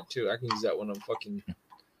in bed too. I can use that when I'm fucking,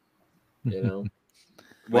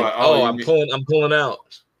 like, I'm pulling out.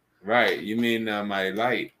 Right. You mean my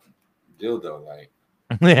light dildo light?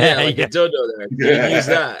 Yeah, like a dildo there. You use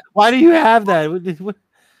that. Why do you have that?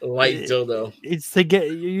 Light dildo. It's to get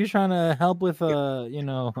you're trying to help with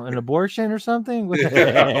an abortion or something.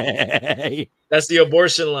 That's the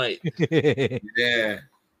abortion light. Yeah,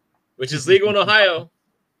 which is legal in Ohio.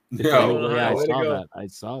 I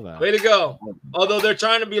saw that. Way to go. Although they're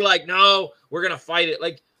trying to be like, no, we're gonna fight it.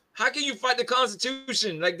 Like, how can you fight the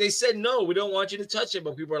Constitution? Like they said, no, we don't want you to touch it,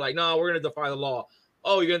 but people are like, no, we're gonna defy the law.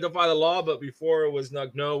 Oh, you're gonna defy the law, but before it was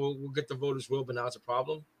like, no, we'll get the voters' will, but now it's a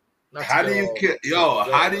problem. How do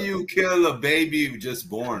you kill a baby just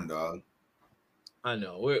born, dog? I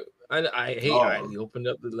know. I hate how you opened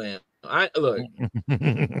up the lamp. Look.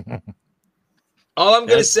 All I'm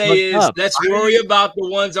gonna say is let's worry about the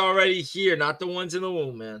ones already here, not the ones in the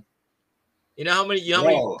womb, man. You know how many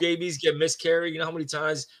babies get miscarried? You know how many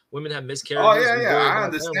times women have miscarriages? Oh yeah, I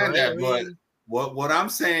understand that, but what I'm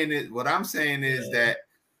saying is that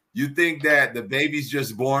you think that the baby's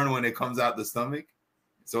just born when it comes out the stomach.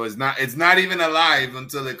 So it's not even alive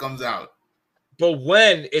until it comes out. But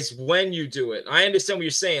when you do it, I understand what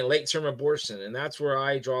you're saying, late term abortion, and that's where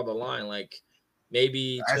I draw the line. Like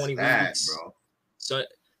maybe That's 20 bad, weeks. Bro. So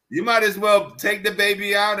you might as well take the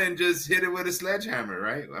baby out and just hit it with a sledgehammer,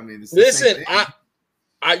 right? I mean, it's listen,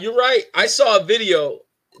 you're right. I saw a video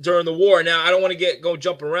during the war. Now I don't want to go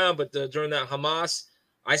jump around, but during that Hamas,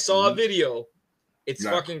 I saw a video. It's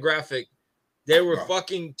fucking graphic. They were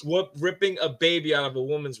fucking ripping a baby out of a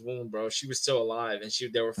woman's womb, bro. She was still alive, and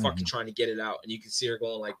they were fucking trying to get it out, and you can see her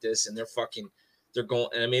going like this, and they're going.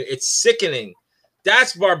 And I mean, it's sickening.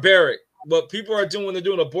 That's barbaric. What people are doing when they're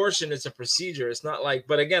doing abortion, it's a procedure. It's not like,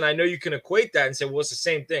 but again, I know you can equate that and say, well, it's the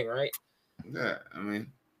same thing, right? Yeah, I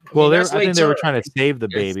mean, well, I think they were trying to save the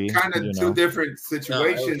baby. It's kind of two different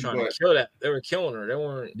situations. No, they were trying to kill that. They were killing her. They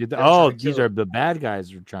weren't. These are the bad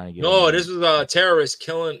guys were trying to get. No, this was a terrorist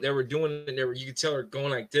killing. They were doing it. You could tell her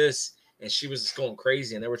going like this, and she was just going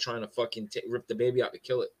crazy, and they were trying to fucking rip the baby out to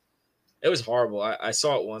kill it. It was horrible. I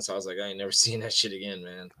saw it once. I was like, I ain't never seen that shit again,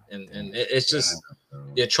 man. And it's just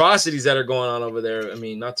the atrocities that are going on over there. I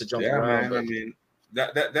mean, not to jump around, man, but I mean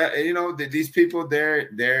that these people,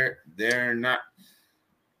 they're not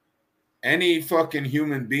any fucking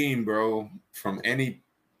human being, bro, from any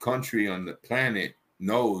country on the planet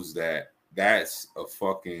knows that that's a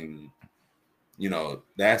fucking,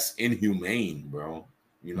 that's inhumane, bro.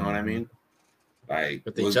 You know what I mean? Like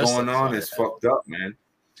what's going on is fucked up, man.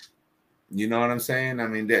 You know what I'm saying? I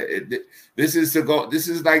mean, this is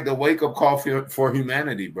like the wake up call for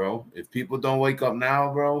humanity, bro. If people don't wake up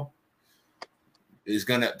now, bro,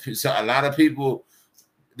 so a lot of people,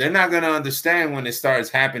 they're not gonna understand when it starts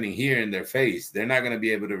happening here in their face. They're not gonna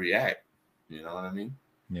be able to react. You know what I mean?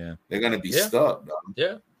 Yeah. They're gonna be stuck, bro.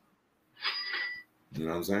 Yeah. You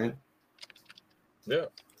know what I'm saying? Yeah.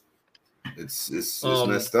 It's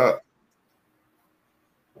messed up.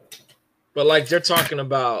 But like they're talking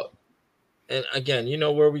about. And again, you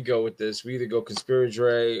know where we go with this. We either go conspiracy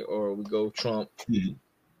Dre or we go Trump.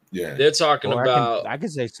 Yeah. They're talking about. I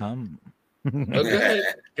could say something. Go ahead.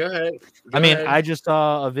 I just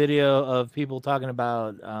saw a video of people talking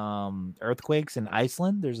about earthquakes in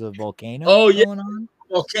Iceland. There's a volcano going on.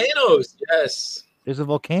 Volcanoes, yes. There's a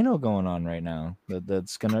volcano going on right now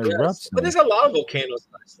that's going to erupt. But there's a lot of volcanoes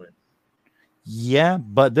in Iceland. Yeah,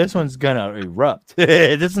 but this one's gonna erupt.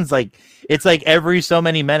 This one's it's like every so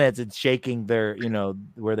many minutes it's shaking their,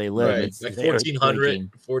 where they live. Right. It's like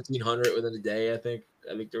 1400 within a day, I think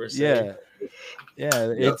they were saying.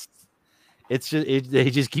 Yeah. It's just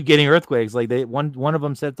they just keep getting earthquakes. Like one of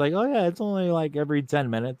them said like, oh yeah, it's only like every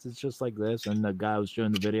 10 minutes. It's just like this, and the guy was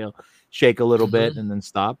showing the video, shake a little bit and then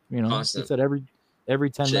stop. Constant. It's at every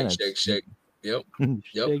 10 minutes. Shake. Yep.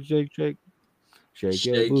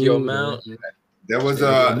 Shake your mount. There was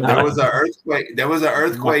an earthquake. There was an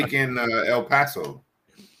earthquake in El Paso,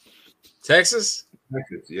 Texas.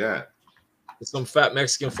 Yeah. Did some fat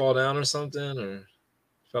Mexican fall down or something, or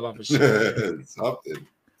fell off a shit? something.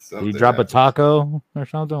 Did you drop a taco or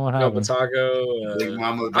something? What happened? Drop a taco. Big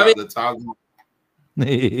Mama dropped the taco.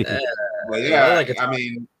 But yeah, I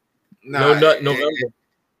mean, no nut, November.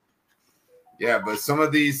 Yeah, but some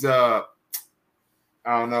of these, I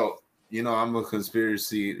don't know. I'm a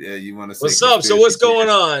conspiracy. You want to say what's up? So what's going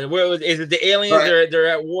on? Where is it? The aliens? They're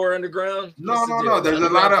at war underground. No. There's a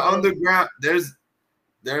lot of underground. There's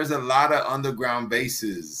a lot of underground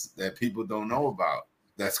bases that people don't know about.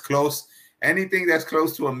 That's close. Anything that's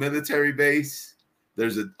close to a military base,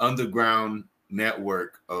 there's an underground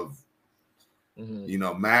network of,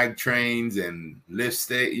 mag trains and lift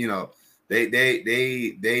state. They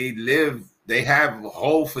have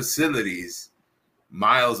whole facilities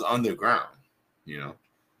miles underground,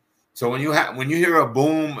 So when you hear a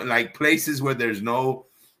boom, like places where there's no,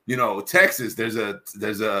 Texas, there's a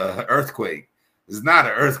earthquake. It's not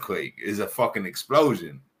an earthquake. It's a fucking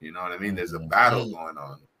explosion. You know what I mean? There's a battle going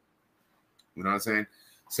on. You know what I'm saying?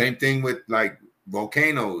 Same thing with like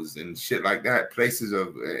volcanoes and shit like that. Places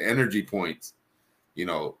of energy points.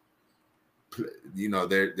 There's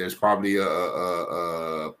probably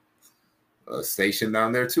a station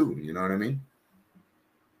down there too. You know what I mean?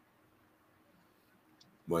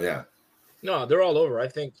 Well, yeah. No, they're all over. I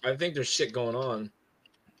think there's shit going on.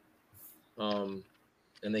 And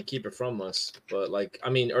they keep it from us. But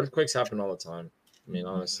earthquakes happen all the time. I mean,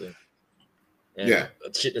 honestly. And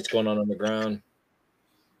shit that's going on the ground.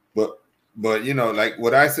 But like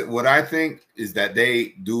what I think is that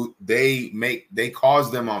they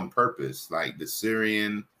cause them on purpose, like the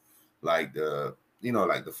Syrian, like the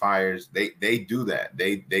like the fires. They do that.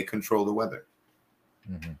 They control the weather.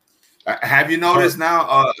 Mm-hmm. Have you noticed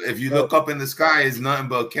now? If you look up in the sky, it's nothing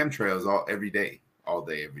but chemtrails all day,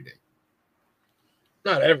 every day.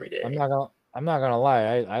 Not every day. I'm not gonna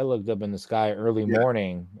lie. I looked up in the sky early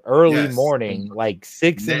morning, like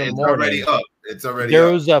 6 in the morning. Already up. It's already.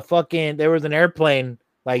 There was an airplane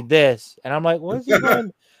like this, and I'm like, what's he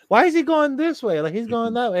going? Why is he going this way? Like he's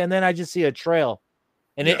going that way, and then I just see a trail,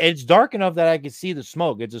 and it's dark enough that I can see the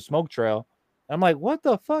smoke. It's a smoke trail. I'm like, what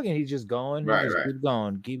the fuck? And he's just going. He just keep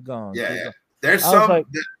going, keep going. Yeah, keep going. There's some.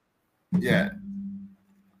 Yeah,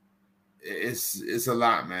 it's a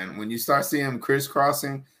lot, man. When you start seeing them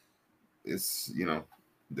crisscrossing, it's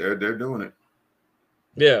they're doing it.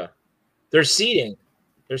 Yeah, they're seeding.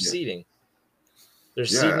 They're seeding. They're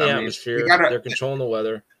seeding the atmosphere. They're controlling the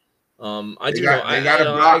weather. I agree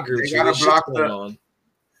with you.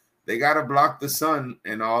 They gotta block the sun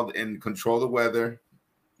and control the weather.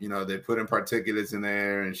 They put in particulates in the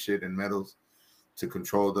air and shit and metals to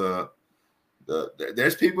control the.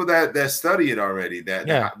 There's people that study it already.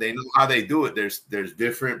 That they know how they do it. There's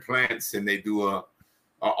different plants, and they do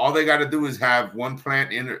all they got to do is have one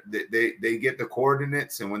plant in. They get the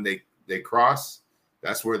coordinates, and when they cross,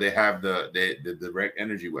 that's where they have the direct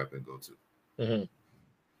energy weapon go to. Mm-hmm.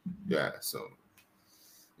 Yeah, so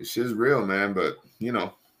this shit's real, man. But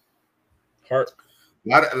a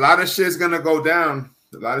lot of shit's gonna go down.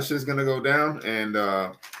 A lot of shit's gonna go down, and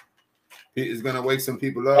it's gonna wake some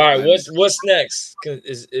people up. All right, what's next?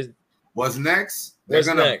 What's next?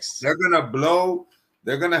 Next? They're gonna blow.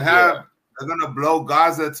 They're gonna blow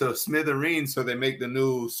Gaza to smithereens, so they make the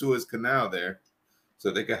new Suez Canal there, so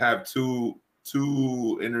they could have two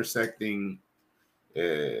intersecting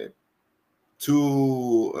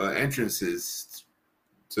entrances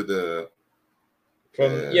to the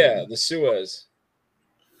the Suez.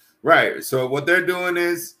 Right. So what they're doing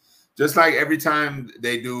is just like every time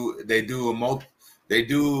they do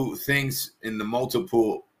things in the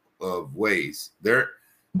multiple of ways. They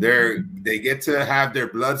get to have their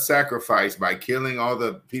blood sacrificed by killing all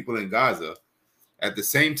the people in Gaza at the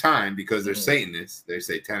same time, because they're Satanists, they're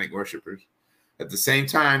satanic worshipers. At the same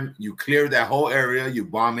time, you clear that whole area, you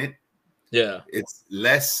bomb it. Yeah. It's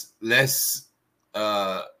less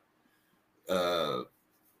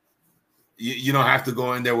you don't have to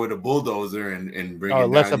go in there with a bulldozer and bring it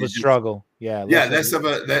less down. of a struggle. Yeah. Less of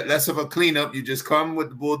a cleanup. You just come with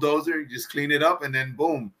the bulldozer, you just clean it up, and then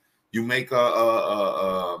boom, you make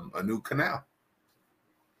a new canal.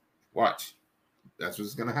 Watch. That's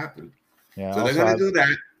what's gonna happen. Yeah. So they're gonna do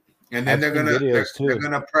that, and then they're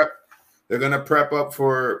gonna prep up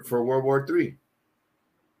for World War III.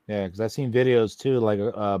 Yeah, because I've seen videos too, like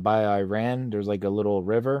by Iran, there's like a little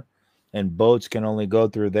river, and boats can only go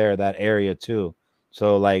through that area too.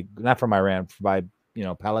 So like not from Iran, by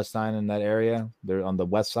Palestine in that area. They're on the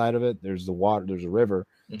west side of it. There's the water. There's a river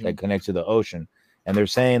that connects to the ocean, and they're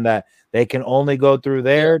saying that they can only go through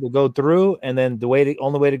there to go through, and then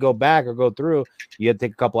only way to go back or go through, you have to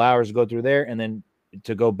take a couple hours to go through there, and then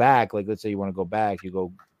to go back. Like let's say you want to go back,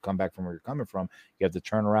 come back from where you're coming from, you have to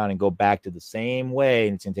turn around and go back to the same way,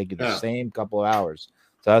 and it's gonna take you the same couple of hours.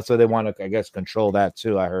 So that's why they want to, I guess, control that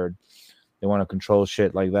too. I heard they want to control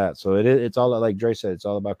shit like that. So it's all, like Dre said, it's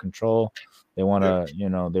all about control. They want to,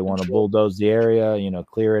 they want to bulldoze the area,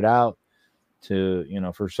 clear it out to,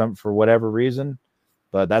 for whatever reason.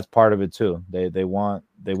 But that's part of it too. They want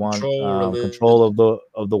control of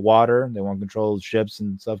the water. They want control of ships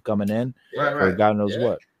and stuff coming in. Right. God knows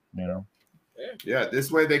what, Yeah,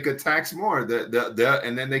 this way they could tax more. And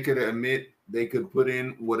then they could put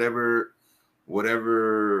in whatever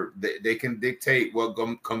they can dictate what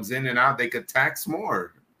comes in and out. They could tax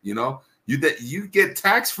more. You get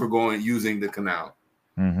taxed for using the canal.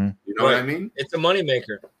 Mm-hmm. You know what I mean? It's a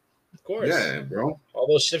moneymaker. Of course. Yeah, bro. All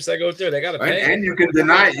those ships that go through, they got to pay. And you can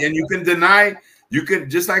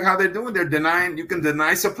just like how they're doing, you can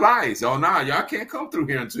deny supplies. Oh, no, y'all can't come through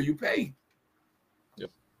here until you pay.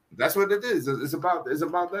 That's what it is. It's about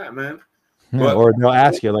that, man. But, or they'll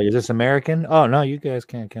ask you, like, is this American? Oh no, you guys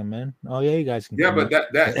can't come in. Oh yeah, you guys can. Yeah, come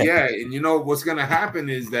but in. And what's gonna happen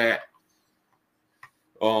is that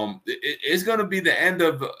it's gonna be the end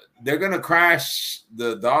of. They're gonna crash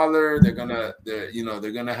the dollar. They're gonna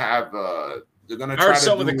have. They're gonna try to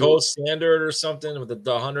something with the gold standard or something with the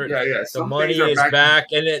 100. Yeah. The money is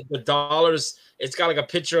back, and the dollars. It's got like a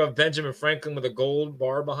picture of Benjamin Franklin with a gold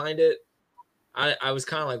bar behind it. I was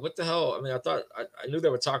kind of like, what the hell? I mean, I knew they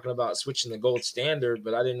were talking about switching the gold standard,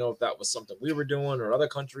 but I didn't know if that was something we were doing or other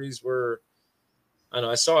countries were. I know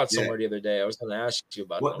I saw it somewhere the other day. I was going to ask you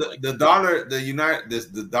about it. The dollar,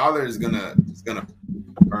 the dollar is gonna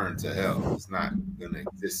burn to hell. It's not gonna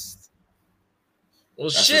exist. Well,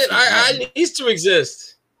 shit, I needs to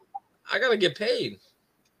exist. I gotta get paid.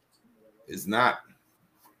 It's not.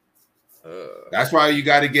 That's why you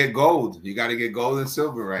got to get gold. You got to get gold and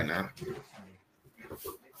silver right now.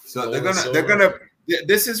 So they're gonna.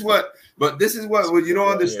 This is what But this is what you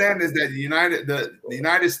don't understand is that the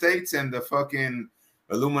United States and the fucking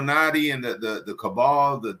Illuminati and the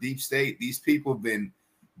cabal, the deep state, these people have been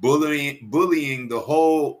bullying the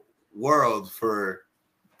whole world for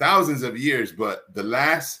thousands of years. But the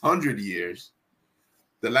last 100 years,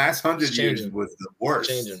 was the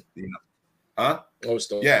worst. You know, huh? Oh, it's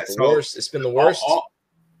the worst. It's been the worst.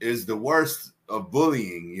 Is the worst of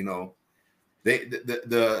bullying. You know,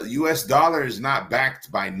 the U.S. dollar is not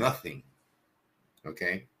backed by nothing.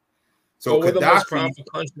 Okay, so we're the most powerful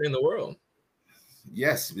country in the world.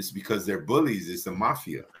 Yes, it's because they're bullies. It's a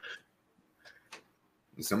mafia.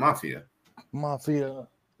 It's a mafia. Mafia.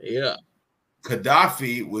 Yeah.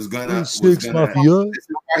 Gaddafi was gonna. Mafia. This is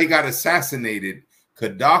why he got assassinated.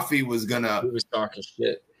 Gaddafi was gonna. He was talking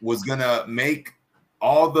shit. Was gonna make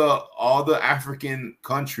all the African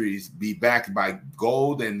countries be backed by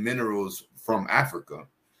gold and minerals from Africa.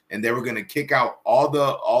 And they were going to kick out all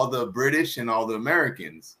the British and all the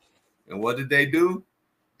Americans. And what did they do?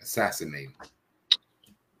 Assassinate him.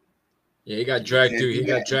 Yeah, he got dragged through. He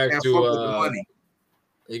got dragged through.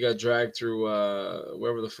 He got dragged through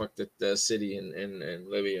wherever the fuck that city in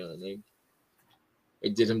Libya. And they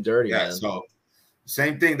did him dirty. Yeah. Man. So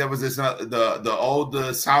same thing. There was this the old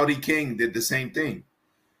Saudi king did the same thing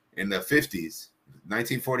in the 50s,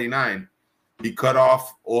 1949. He cut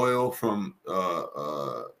off oil from.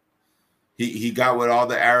 He got with all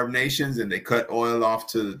the Arab nations and they cut oil off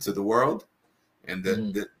to the world. And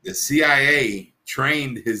the CIA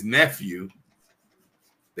trained his nephew.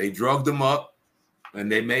 They drugged him up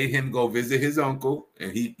and they made him go visit his uncle.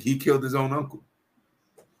 And he killed his own uncle.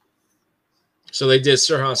 So they did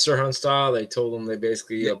Sirhan style. They told him they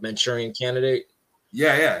basically a Manchurian candidate.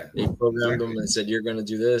 Yeah. They programmed him and said, you're going to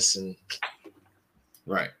do this. And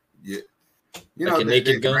right. Yeah. You like know, a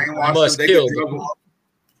naked gun. Must kill.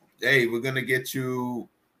 Hey, we're gonna get you.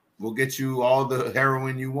 We'll get you all the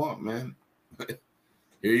heroin you want, man.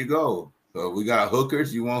 Here you go. We got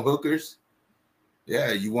hookers. You want hookers?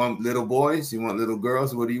 Yeah. You want little boys? You want little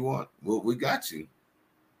girls? What do you want? Well, we got you.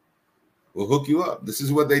 We'll hook you up. This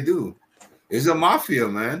is what they do. It's a mafia,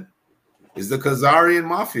 man. It's the Khazarian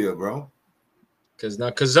mafia, bro. Because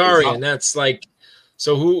now Khazarian, that's like.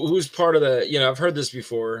 So who's part of the? You know, I've heard this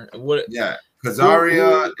before. What? Yeah.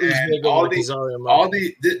 Khazaria and all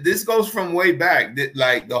the this goes from way back.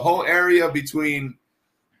 Like the whole area between,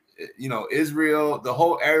 you know, Israel, the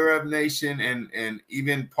whole Arab nation, and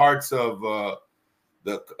even parts of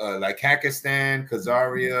the like Pakistan,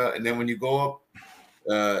 Khazaria, and then when you go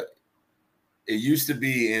up, it used to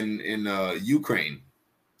be in Ukraine.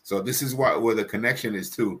 So this is where the connection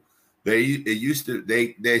is too.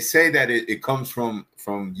 They say that it comes from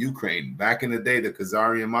Ukraine. Back in the day, the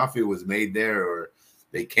Khazarian mafia was made there, or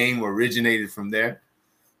they originated from there.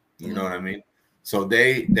 You know what I mean? So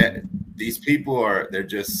these people they're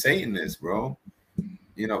just Satanists, bro.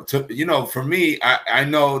 You know, for me, I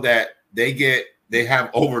know that they have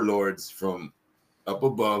overlords from up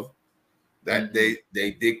above that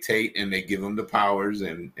they dictate and they give them the powers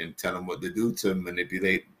and tell them what to do to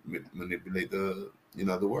manipulate the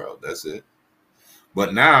the world. That's it.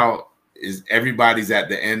 But now everybody's at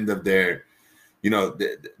the end of their,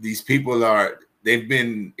 these people they've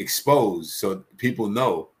been exposed, so people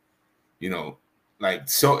know, like,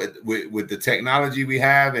 so with the technology we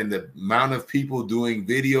have and the amount of people doing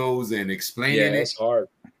videos and explaining it's hard.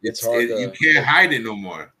 It's hard. You can't hide it no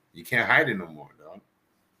more. You can't hide it no more, dog.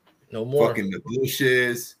 No more. Fucking the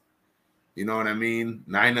Bushes, you know what I mean?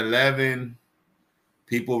 9/11.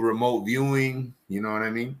 People remote viewing, you know what I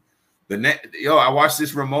mean? I watched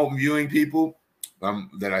this remote viewing people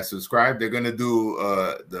that I subscribe. They're gonna do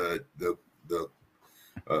the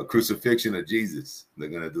crucifixion of Jesus. They're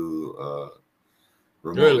gonna do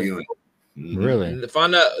remote viewing. Mm-hmm. Really? We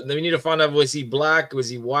need to find out, was he black? Was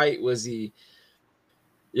he white? Was he,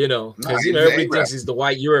 because everybody thinks he's the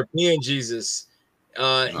white European Jesus.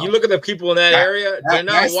 You look at the people in that area, they're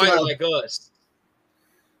not white like us.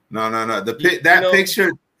 No. That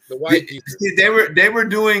picture. The white people. They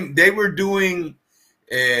were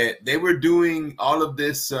doing all of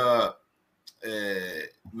this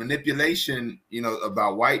manipulation,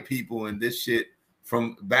 about white people and this shit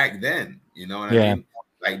from back then. You know what I mean?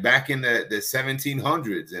 Like back in the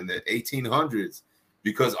 1700s and the 1800s,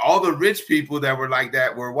 because all the rich people that were like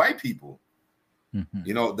that were white people.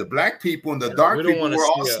 Mm-hmm. The black people and the dark people were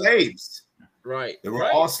all slaves. Right. They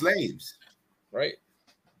were all slaves. Right.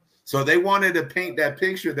 So they wanted to paint that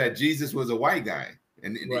picture that Jesus was a white guy,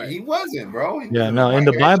 and he wasn't, bro. In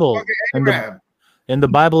the Bible, in the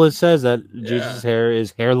Bible, it says that Jesus' hair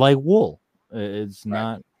is hair like wool. It's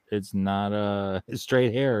not. It's not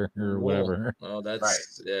straight hair or whatever. Oh,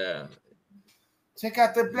 that's Check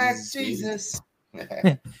out the Black Jesus.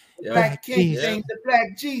 Black King named the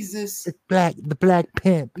Black Jesus. It's black, the Black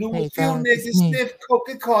Pimp. Knew a few niggas sniff coke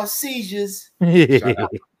and cause seizures.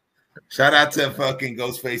 Shout out to fucking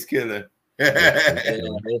Ghostface Killer.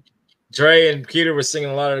 Dre and Kdub were singing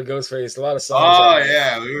a lot of the Ghostface, a lot of songs. Oh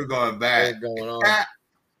yeah, we were going back. Going on.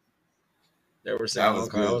 They were singing. I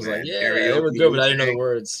was like, yeah, they were good, but I didn't know the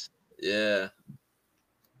words. Yeah.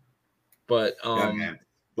 But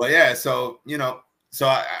but yeah, so you know,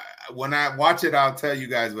 so when I watch it, I'll tell you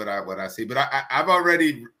guys what I see. But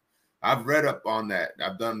I've read up on that.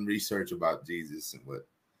 I've done research about Jesus and what,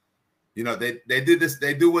 you know, they did this.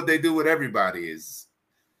 They do what they do with everybody is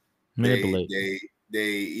manipulate.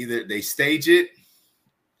 They stage it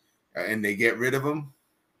and they get rid of them.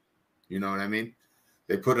 You know what I mean?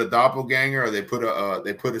 They put a doppelganger, or they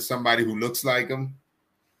put somebody who looks like him.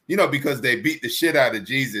 You know, because they beat the shit out of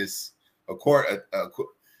Jesus.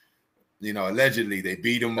 You know, allegedly they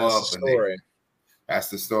beat him up, and that's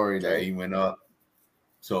the story that he went up.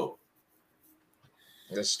 So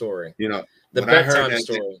the story, you know, the bedtime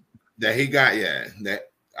story that he got,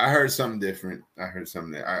 that I heard something different. I heard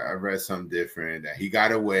something. I read something different that he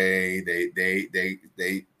got away.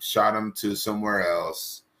 They shot him to somewhere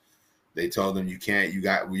else. They told him you're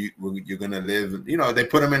gonna live. You know, they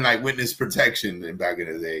put him in like witness protection back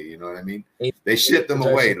in the day. You know what I mean? They shipped him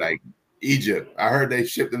away like Egypt. I heard they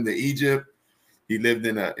shipped him to Egypt. He lived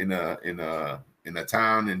in a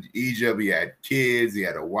town in Egypt. He had kids. He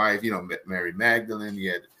had a wife. You know, Mary Magdalene.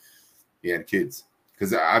 He had kids.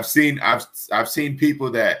 Because I've seen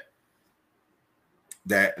people that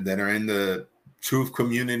are in the truth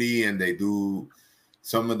community, and they do.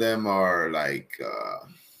 Some of them are like.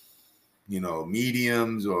 You know,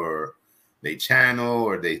 mediums, or they channel,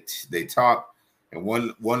 or they talk. And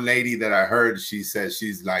one lady that I heard, she says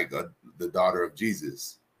she's like the daughter of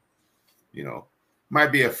Jesus. You know,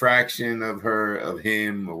 might be a fraction of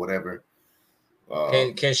him or whatever.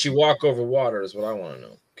 Can she walk over water? Is what I want to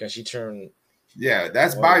know. Can she turn? Yeah,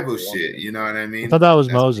 that's Bible shit. You know what I mean? I thought that was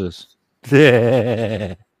Moses.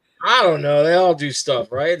 I don't know. They all do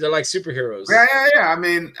stuff, right? They're like superheroes. Yeah. I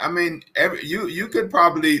mean, you could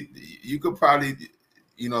probably,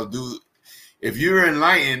 you know, do, if you're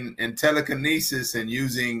enlightened and telekinesis and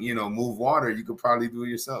using, you know, move water, you could probably do it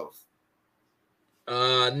yourself.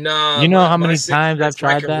 No. You know how many times I've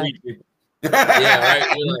tried that? Yeah,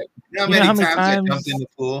 right. You're like, you know how many times I jumped in the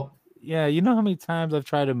pool? Yeah, you know how many times I've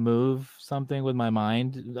tried to move something with my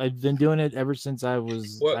mind? I've been doing it ever since I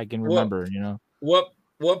can remember. You know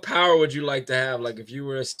what power would you like to have? Like if you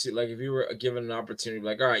were given an opportunity,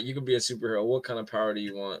 like, all right, you could be a superhero. What kind of power do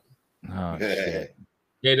you want? Oh shit.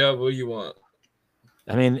 Kdub, what do you want?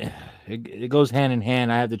 I mean, it goes hand in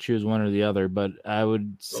hand. I have to choose one or the other, but I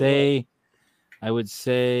would say, run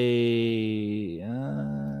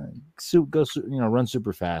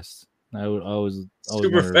super fast. I would always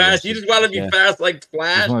super fast. You just want to be fast like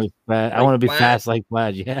Flash. I want to be fast like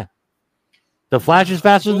Flash. Yeah, the Flash is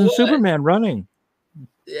faster than Superman running.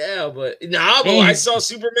 Yeah, but I saw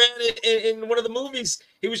Superman in one of the movies.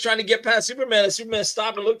 He was trying to get past Superman, and Superman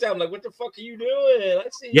stopped and looked at him like, "What the fuck are you doing?" I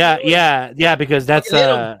see. Yeah, because that's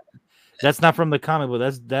not from the comic book.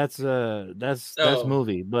 That's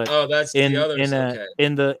movie. But that's the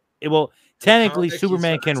other. Technically,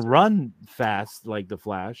 Superman can run fast like the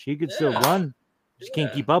Flash. He could still run, just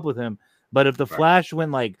can't keep up with him. But if the Flash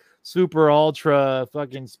went like super ultra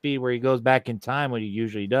fucking speed, where he goes back in time, what he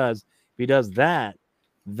usually does, if he does that,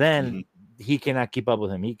 then he cannot keep up with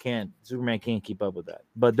him. Superman can't keep up with that.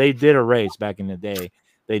 But they did a race back in the day.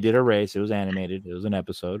 They did a race. It was animated. It was an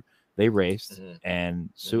episode. They raced, and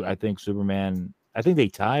I think they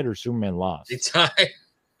tied, or Superman lost. They tied.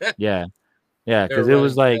 Yeah, because it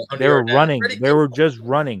was like they were running. They were just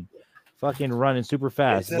running, fucking running super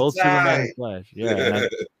fast. Both Superman and Flash. Yeah, and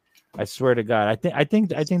I swear to God, I think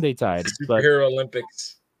they tied. Superhero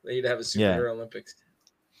Olympics. They need to have a superhero Olympics.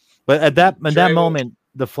 But at that moment,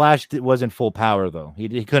 the Flash wasn't full power though.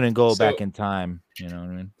 He couldn't go back in time. You know what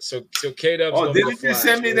I mean? So Kdub. Oh, didn't you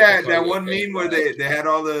send me that one meme where they had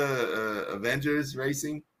all the Avengers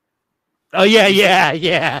racing? Oh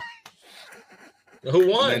yeah.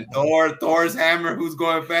 Who won? And then Thor's hammer, who's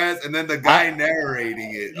going fast, and then the guy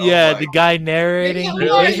narrating it. The guy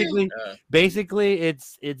narrating. Basically,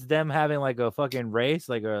 it's them having like a fucking race,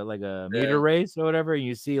 like a meter race or whatever. And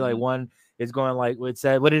you see like one is going like what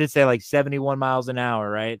did it say? Like 71 miles an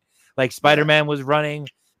hour, right? Like Spider-Man was running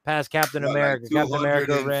past Captain America. Like Captain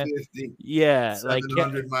America ran. Yeah, like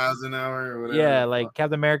 700 miles an hour or whatever. Yeah, like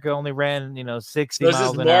Captain America only ran 60 so miles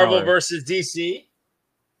is this an Marvel hour. versus DC?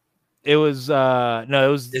 It was no,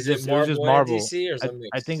 it was Is just it Marvel just and Marvel. DC or is it mixed?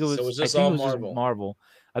 I think it was. So it was I just think all it was just Marvel. Marvel.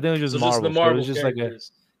 I think it was just So just the Marvel. So it Marvel was just like a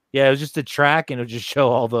characters. yeah, it was just a track, and it would just show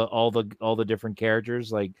all the different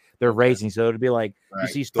characters like they're racing. So it'd be like you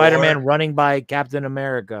see Spider-Man running by Captain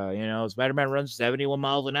America. You know, Spider-Man runs 71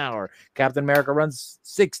 miles an hour. Captain America runs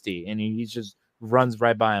 60, and he just runs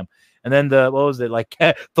right by him. And then what was it like?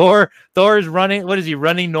 Thor is running. What is he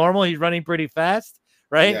running? Normal. He's running pretty fast,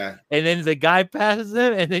 right? Yeah. And then the guy passes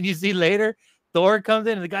him, and then you see later Thor comes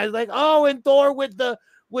in, and the guy's like, "Oh, and Thor with the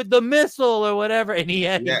missile or whatever," and he's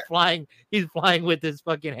flying with this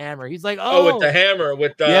fucking hammer. He's like, "Oh, with the hammer,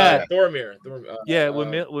 with the Thormir,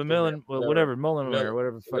 with Millen, whatever, Millimir,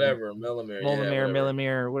 whatever,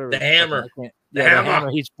 Millimir, whatever. The hammer, the hammer.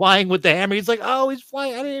 He's flying with the hammer. He's like, "Oh, he's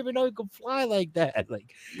flying! I didn't even know he could fly like that." Like,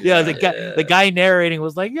 the guy narrating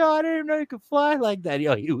was like, "Yo, I didn't even know he could fly like that."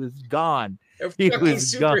 Yo, he was gone. He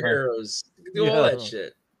was superheroes. Do all that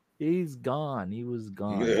shit. He's gone. He was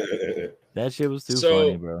gone. That shit was too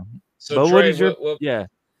funny, bro. So but Dre, what is your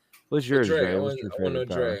What's yours, Dre? What's your favorite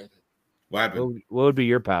power? Dre. What would be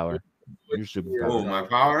your power? Your superpower? Oh, my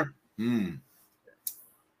power?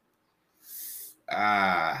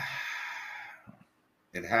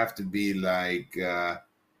 It'd have to be like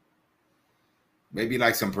maybe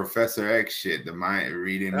like some Professor X shit, the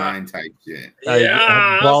reading mind type shit.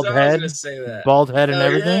 Bald head, and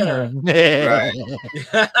everything. Right.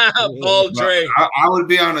 Bald Dre. I would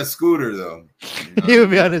be on a scooter though. You would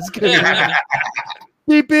be on a scooter.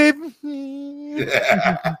 Beep beep.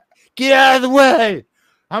 Get out of the way.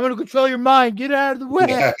 I'm gonna control your mind. Get out of the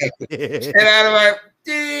way. Get out of my.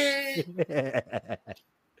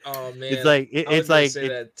 Oh man, it's like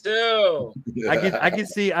that too.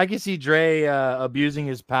 I can see Dre abusing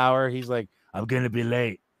his power. He's like, I'm gonna be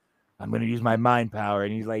late. I'm gonna use my mind power,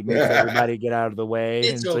 and he's like makes everybody get out of the way.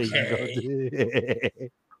 It's and okay.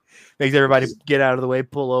 Makes everybody get out of the way,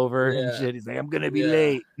 pull over and shit. He's like, I'm gonna be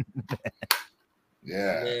late.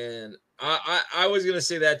 Yeah, man. I was gonna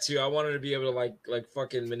say that too. I wanted to be able to like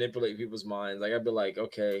fucking manipulate people's minds. Like I'd be like,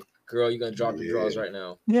 okay, girl, you're gonna drop your drawers right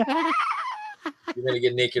now. Yeah. You're gonna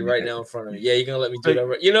get naked right now in front of me. Yeah, you're gonna let me do that.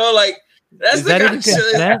 Right. You know, like that's is the that kind even of shit.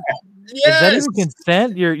 Consent? Yes. Is that even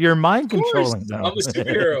consent? You're mind controlling them. I'm a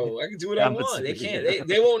superhero. I can do what I want. They can't.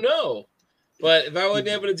 They won't know. But if I wasn't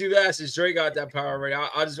able to do that, since Dre got that power right,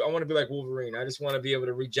 I want to be like Wolverine. I just want to be able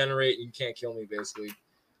to regenerate, and you can't kill me, basically.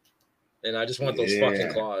 And I just want those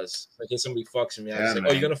fucking claws. Like if somebody fucks with me, I'm just like,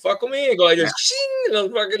 "Oh, you gonna fuck with me?" And go like this, and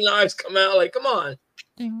those fucking knives come out. Like, come on.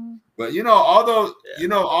 But you know all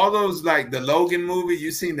those like the Logan movie.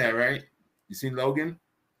 You seen that, right? You seen Logan?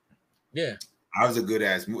 Yeah, that was a good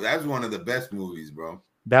ass movie. That was one of the best movies, bro.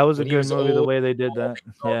 That was a good movie. The way they did that,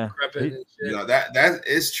 you know that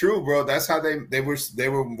it's true, bro. That's how they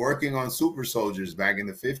were working on super soldiers back in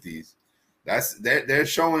the 50s. That's they're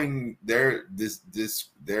showing they're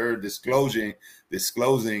disclosing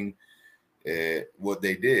what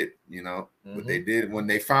they did. You know what they did when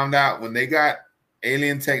they found out when they got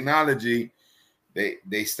alien technology.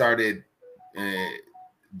 They started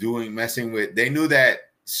messing with. They knew that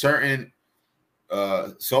certain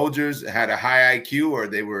soldiers had a high IQ or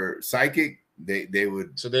they were psychic. They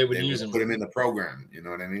would use them, put them in the program. You know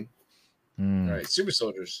what I mean? Right, super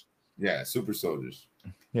soldiers. Yeah, super soldiers.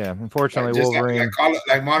 Yeah, unfortunately, like Wolverine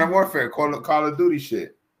like Modern Warfare, Call of Duty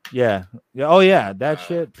shit. Yeah. Oh yeah, that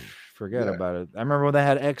shit. Forget about it. I remember when they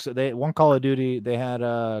had one Call of Duty, they had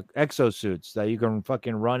exosuits that you can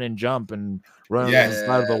fucking run and jump and run on the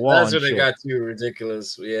side of the wall. That's what they got too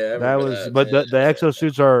ridiculous. Yeah, but the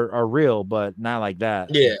exosuits are real, but not like that.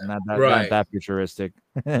 Yeah, not that futuristic.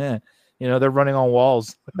 You know, they're running on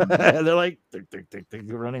walls. They're like they're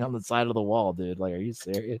running on the side of the wall, dude. Like, are you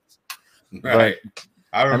serious? Right. But,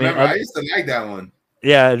 I remember. I used to like that one.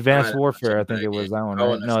 Yeah, Advanced Warfare. I think it was that one.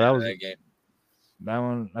 Right? No, that was that game. That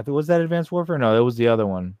one. I think was that Advanced Warfare. No, it was the other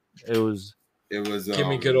one. It was. Give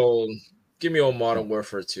me old Modern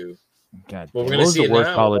Warfare 2. God, what was the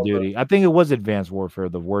worst Call of Duty? I think it was Advanced Warfare,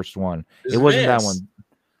 the worst one. It wasn't that one.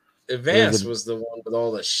 Advanced was the one with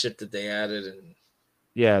all the shit that they added and.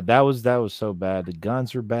 Yeah, that was so bad. The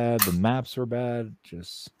guns were bad. The maps were bad.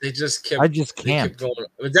 They just kept. I just camped.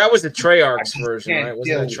 But that was the Treyarch's version, right?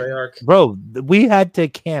 Wasn't that Treyarch? Bro, we had to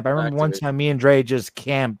camp. I remember one time me and Dre just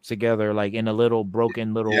camped together, like in a little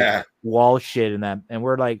broken wall shit in that, and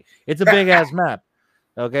we're like, it's a big ass map.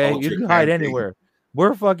 Okay, you can hide anywhere.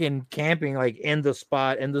 We're fucking camping like in the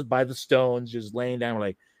spot, by the stones, just laying down. We're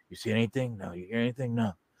like, you see anything? No. You hear anything?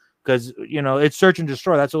 No. Because, you know, it's search and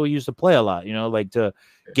destroy. That's what we used to play a lot, you know, like to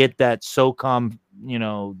get that SOCOM, you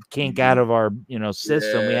know, kink out of our, you know,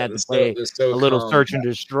 system. We had to play a little search and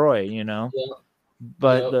destroy, you know.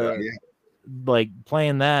 But like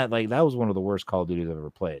playing that, like that was one of the worst Call of Duties I've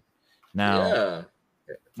ever played. Now,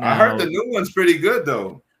 I heard the new one's pretty good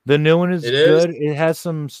though. The new one is good. It has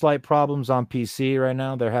some slight problems on PC right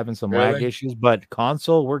now. They're having some lag issues, but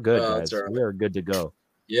console, we're good, guys. Right. We are good to go.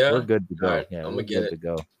 Yeah, we're good to go. Right. Yeah, I'm we're good to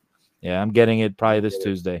go. Yeah, I'm getting it probably this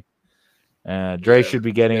Tuesday. Dre should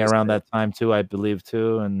be getting it around that time too, I believe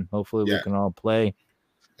too, and hopefully we can all play.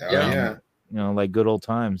 You know, like good old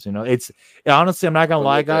times. You know, it's honestly, I'm not gonna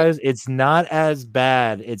lie, guys. It's not as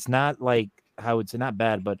bad. It's not like how it's not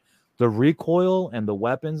bad, but the recoil and the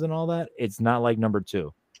weapons and all that, it's not like number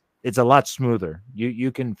 2. It's a lot smoother.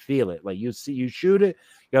 You can feel it. Like you shoot it,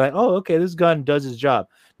 you're like, oh, okay, this gun does its job.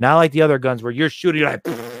 Not like the other guns where you're shooting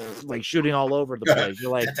like shooting all over the place.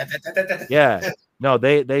 You're like, yeah, no,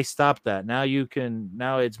 they stopped that. Now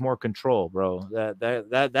it's more control, bro.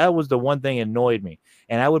 That was the one thing that annoyed me.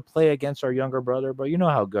 And I would play against our younger brother, but you know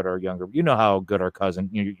how good our cousin,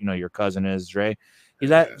 you know your cousin is, Dre.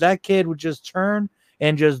 That kid would just turn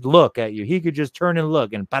and just look at you. He could just turn and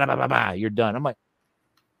look and you're done. I'm like,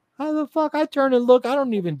 how the fuck I turn and look? I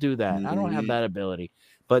don't even do that. I don't have that ability.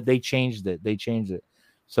 But they changed it.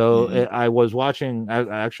 So I was watching.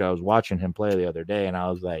 I was watching him play the other day, and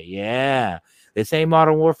I was like, yeah, this ain't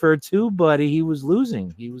Modern Warfare 2, buddy. He was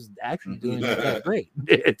losing. He was actually doing great.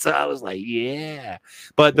 So I was like, yeah.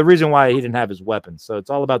 But the reason why he didn't have his weapons. So it's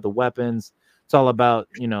all about the weapons. It's all about,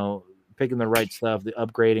 you know, picking the right stuff, the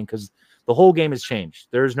upgrading, because the whole game has changed.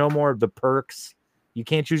 There's no more of the perks. You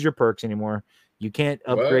can't choose your perks anymore. You can't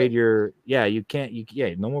upgrade your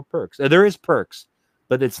no more perks. There is perks,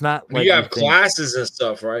 but it's not like you have classes and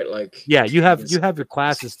stuff, right? Like you have your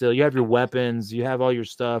classes still, you have your weapons, you have all your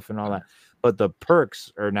stuff and all that. But the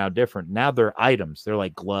perks are now different. Now they're items. They're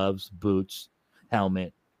like gloves, boots,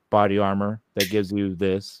 helmet, body armor that gives you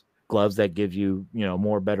this, gloves that give you, you know,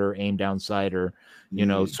 more better aim down sight or, you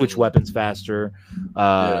know, switch weapons faster,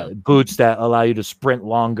 boots that allow you to sprint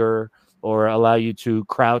longer or allow you to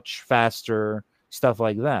crouch faster, stuff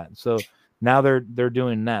like that. So now they're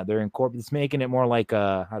doing that. They're it's making it more like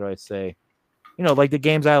how do I say, you know, like the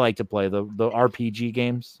games I like to play, the RPG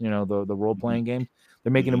games, you know, the role playing games.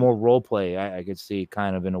 They're making it more role play. I could see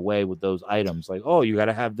kind of in a way with those items, like, oh, you got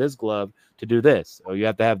to have this glove to do this, or you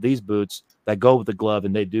have to have these boots that go with the glove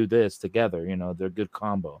and they do this together. You know, they're good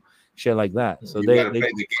combo. Shit like that. So they play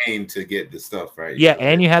the game to get the stuff, right? Yeah,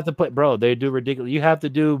 and you have to play, bro. They do ridiculous. You have to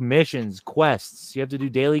do missions, quests. You have to do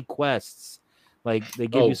daily quests. Like they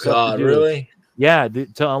give you stuff to do. Really? Yeah,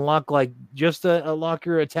 to unlock, like just to unlock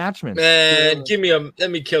your attachments. Man, let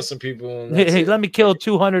me kill some people. Hey, let me kill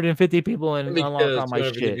 250 people and unlock all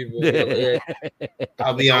my shit.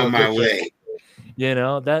 I'll be on my way. You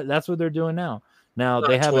know, that's what they're doing now. Now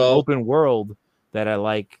they have an open world that I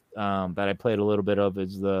like. That I played a little bit of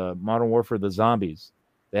is the Modern Warfare, the zombies.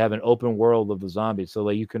 They have an open world of the zombies, so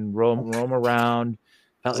that you can roam around.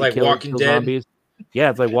 It's like Walking Dead. Zombies. Yeah,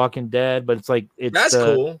 it's like Walking Dead, but it's like that's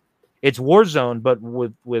cool. It's Warzone, but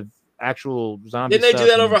with actual zombies. Didn't they do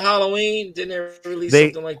that over Halloween? Didn't they release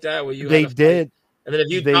something like that where you? They did. And then if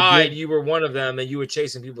you died, you were one of them, and you were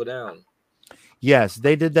chasing people down. Yes,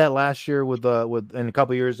 they did that last year with and a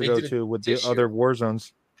couple years ago too with the other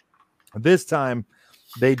Warzones. This time,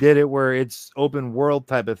 they did it where it's open world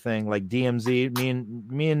type of thing, like DMZ.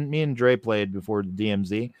 Me and Dre played before the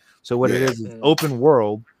DMZ. So what it is open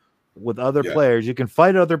world with other players. You can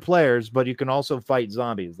fight other players, but you can also fight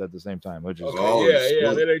zombies at the same time, which is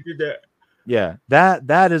they did that. Yeah,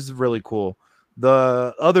 that is really cool.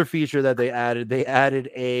 The other feature that they added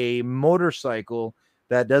a motorcycle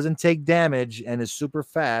that doesn't take damage and is super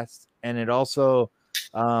fast, and it also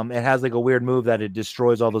it has like a weird move that it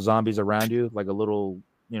destroys all the zombies around you, like a little,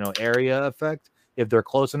 you know, area effect. If they're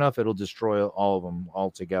close enough, it'll destroy all of them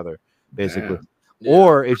all together, basically.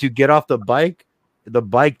 Or if you get off the bike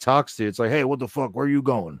talks to you. It's like, hey, what the fuck? Where are you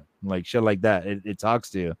going? Like shit like that. It talks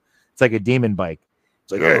to you. It's like a demon bike.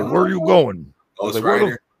 It's like, hey, where are you going? Ghost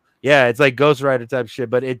Rider. Yeah, it's like Ghost Rider type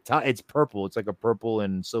shit, but it's purple. It's like a purple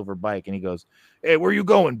and silver bike, and he goes, "Hey, where you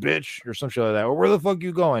going, bitch?" or some shit like that. Or where the fuck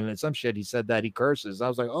you going? And some shit. He said that he curses. I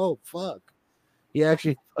was like, oh fuck. He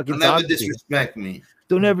actually fucking don't ever disrespect me.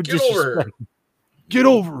 Don't ever disrespect me. Get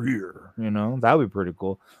over here. You know, that would be pretty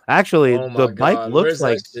cool. Actually, the bike looks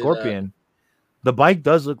like Scorpion. The bike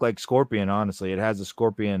does look like Scorpion. Honestly, it has a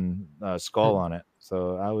Scorpion skull on it.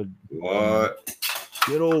 So I would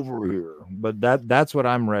get over here. But that's what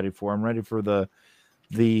I'm ready for. I'm ready for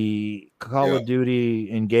the Call of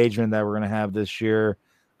Duty engagement that we're gonna have this year.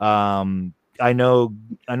 I know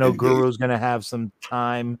Guru's gonna have some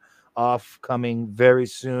time off coming very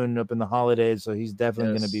soon up in the holidays, so he's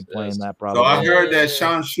definitely going to be playing that. Probably. So I heard that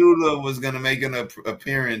Sean Shula was going to make an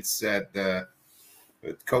appearance at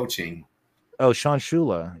coaching. Oh, Sean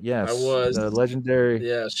Shula, yes, I was the legendary,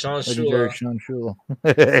 Sean Shula,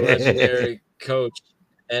 legendary coach,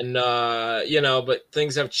 and but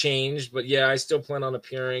things have changed. But yeah, I still plan on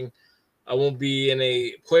appearing. I won't be in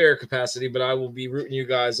a player capacity, but I will be rooting you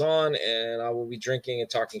guys on, and I will be drinking and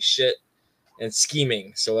talking shit and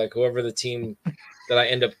scheming. So like whoever the team that I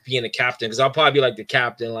end up being the captain, because I'll probably be like the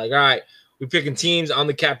captain, like, all right, we're picking teams. I'm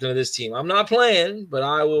the captain of this team. I'm not playing, but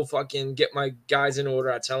I will fucking get my guys in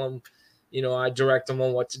order. I tell them, I direct them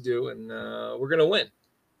on what to do, and we're going to win.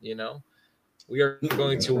 We are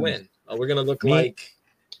going to win. We're going to look like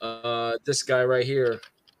this guy right here.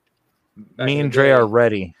 Me and Dre are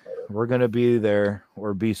ready. We're going to be there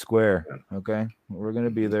or be square. Okay. We're going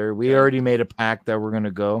to be there. We already made a pact that we're going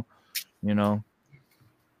to go,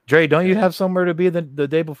 Dre, don't you have somewhere to be the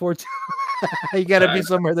day before? You got to be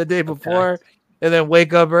somewhere the day before and then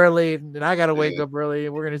wake up early. And I got to wake up early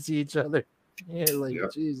and we're going to see each other. Yeah.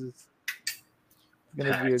 Jesus. It's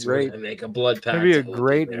going to be a great, make a blood pact. It's going to be a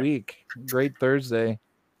great week. Great Thursday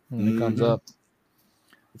when it comes up.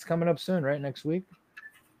 It's coming up soon, right? Next week.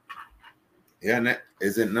 Yeah,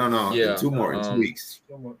 is it? No. Yeah, 2 more in 2 weeks.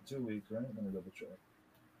 2 weeks, right? Let me double check.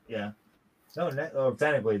 Yeah. No,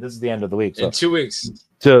 technically, this is the end of the week. So. In 2 weeks.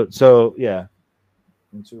 So yeah.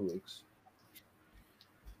 In 2 weeks.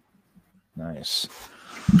 Nice.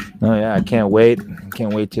 Oh yeah, I can't wait.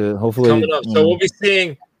 Can't wait to hopefully. Coming up, so we'll be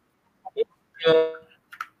seeing.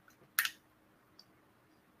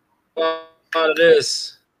 What it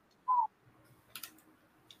is.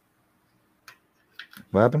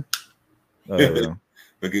 What happened? Oh,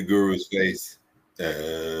 look at Guru's face.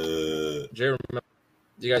 Do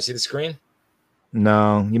you guys see the screen?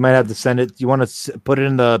 No, you might have to send it. You want to put it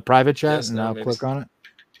in the private chat and I'll click on it?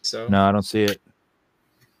 So no, I don't see it.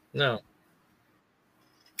 No,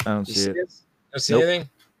 I don't see it. Don't see anything?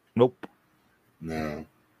 Nope. No.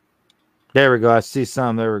 There we go. I see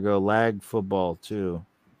some. There we go. Lag football too.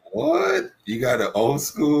 What? You got an old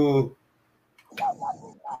school?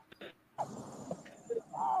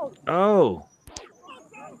 Oh.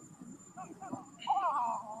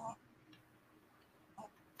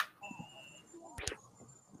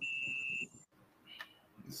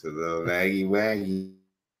 It's a little waggy.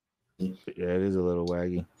 Yeah, it is a little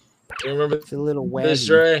waggy. You remember? It's a little waggy. Where's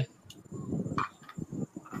Dre?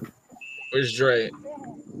 Where's Dre?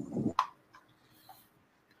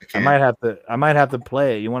 I might have to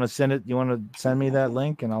play it. You want to send it? You want to send me that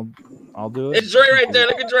link and I'll do it? It's Dre right there.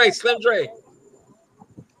 Look at Dre. Slim Dre.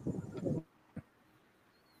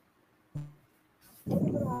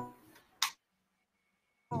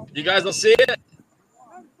 You guys don't see it?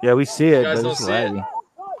 Yeah, we see it. You guys don't see it?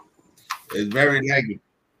 It's very laggy.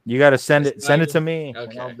 You got to send it. Send it to me.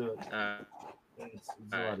 Okay. I'll do it. It's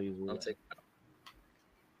a lot easier.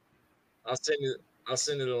 I'll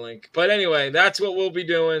send you the link. But anyway, that's what we'll be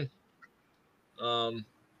doing. Yeah,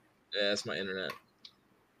 that's my internet.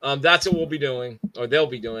 That's what we'll be doing, or they'll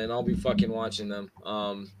be doing. I'll be fucking watching them.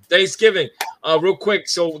 Thanksgiving. Real quick.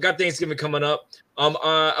 So we got Thanksgiving coming up.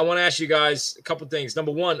 I want to ask you guys a couple things.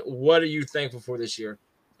 Number one, what are you thankful for this year?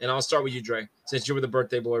 And I'll start with you, Dre, since you were the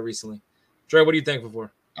birthday boy recently. Dre, what are you thankful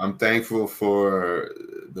for? I'm thankful for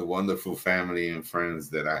the wonderful family and friends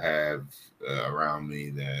that I have around me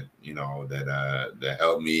that, that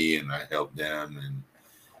help me and I help them. And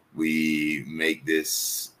we make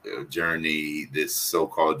this journey, this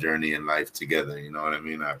so-called journey in life together. You know what I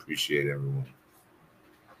mean? I appreciate everyone.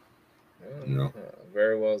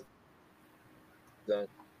 Very well done.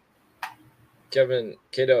 Kevin,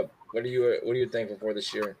 Kdub, what are you thankful for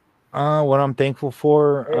this year? What I'm thankful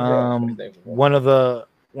for, one of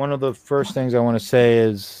the first things I want to say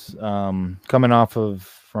is coming off of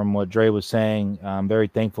from what Dre was saying. I'm very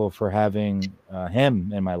thankful for having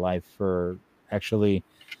him in my life, for actually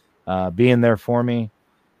being there for me.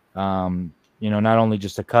 Not only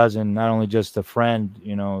just a cousin, not only just a friend.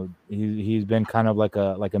 He's been kind of like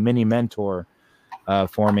a mini mentor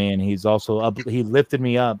for me, and he's also he lifted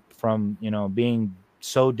me up from being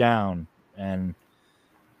so down, and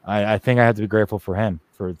I think I have to be grateful for him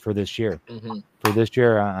for this year. Mm-hmm. For this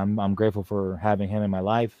year, I'm grateful for having him in my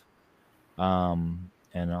life.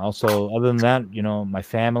 And also, other than that, my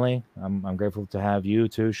family. I'm grateful to have you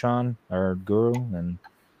too, Sean, or Guru, and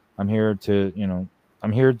I'm here to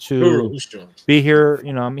be here.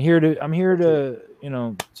 I'm here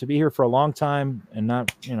to be here for a long time, and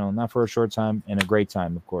not for a short time, and a great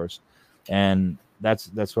time, of course. And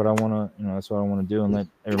that's what I want to, that's what I want to do, and let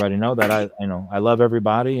everybody know that I love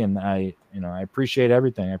everybody, and I appreciate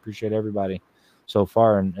everything. I appreciate everybody so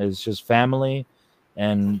far, and it's just family,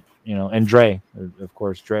 and and Dre, of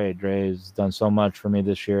course. Dre has done so much for me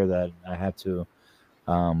this year that I have to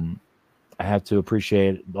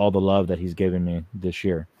appreciate all the love that he's given me this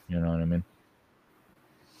year. You know what I mean?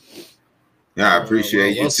 Yeah, I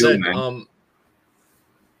appreciate you too, said. man.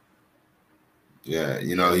 Yeah,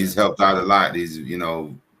 he's helped out a lot. He's,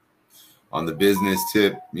 on the business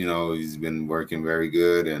tip, he's been working very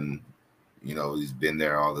good, and he's been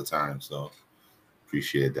there all the time. So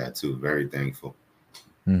appreciate that too. Very thankful.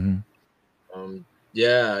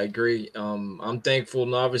 Yeah, I agree. I'm thankful,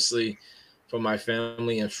 and obviously, for my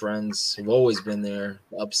family and friends who've always been there,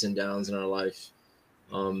 the ups and downs in our life.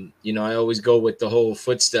 I always go with the whole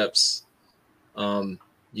footsteps.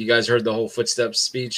 You guys heard the whole footsteps speech.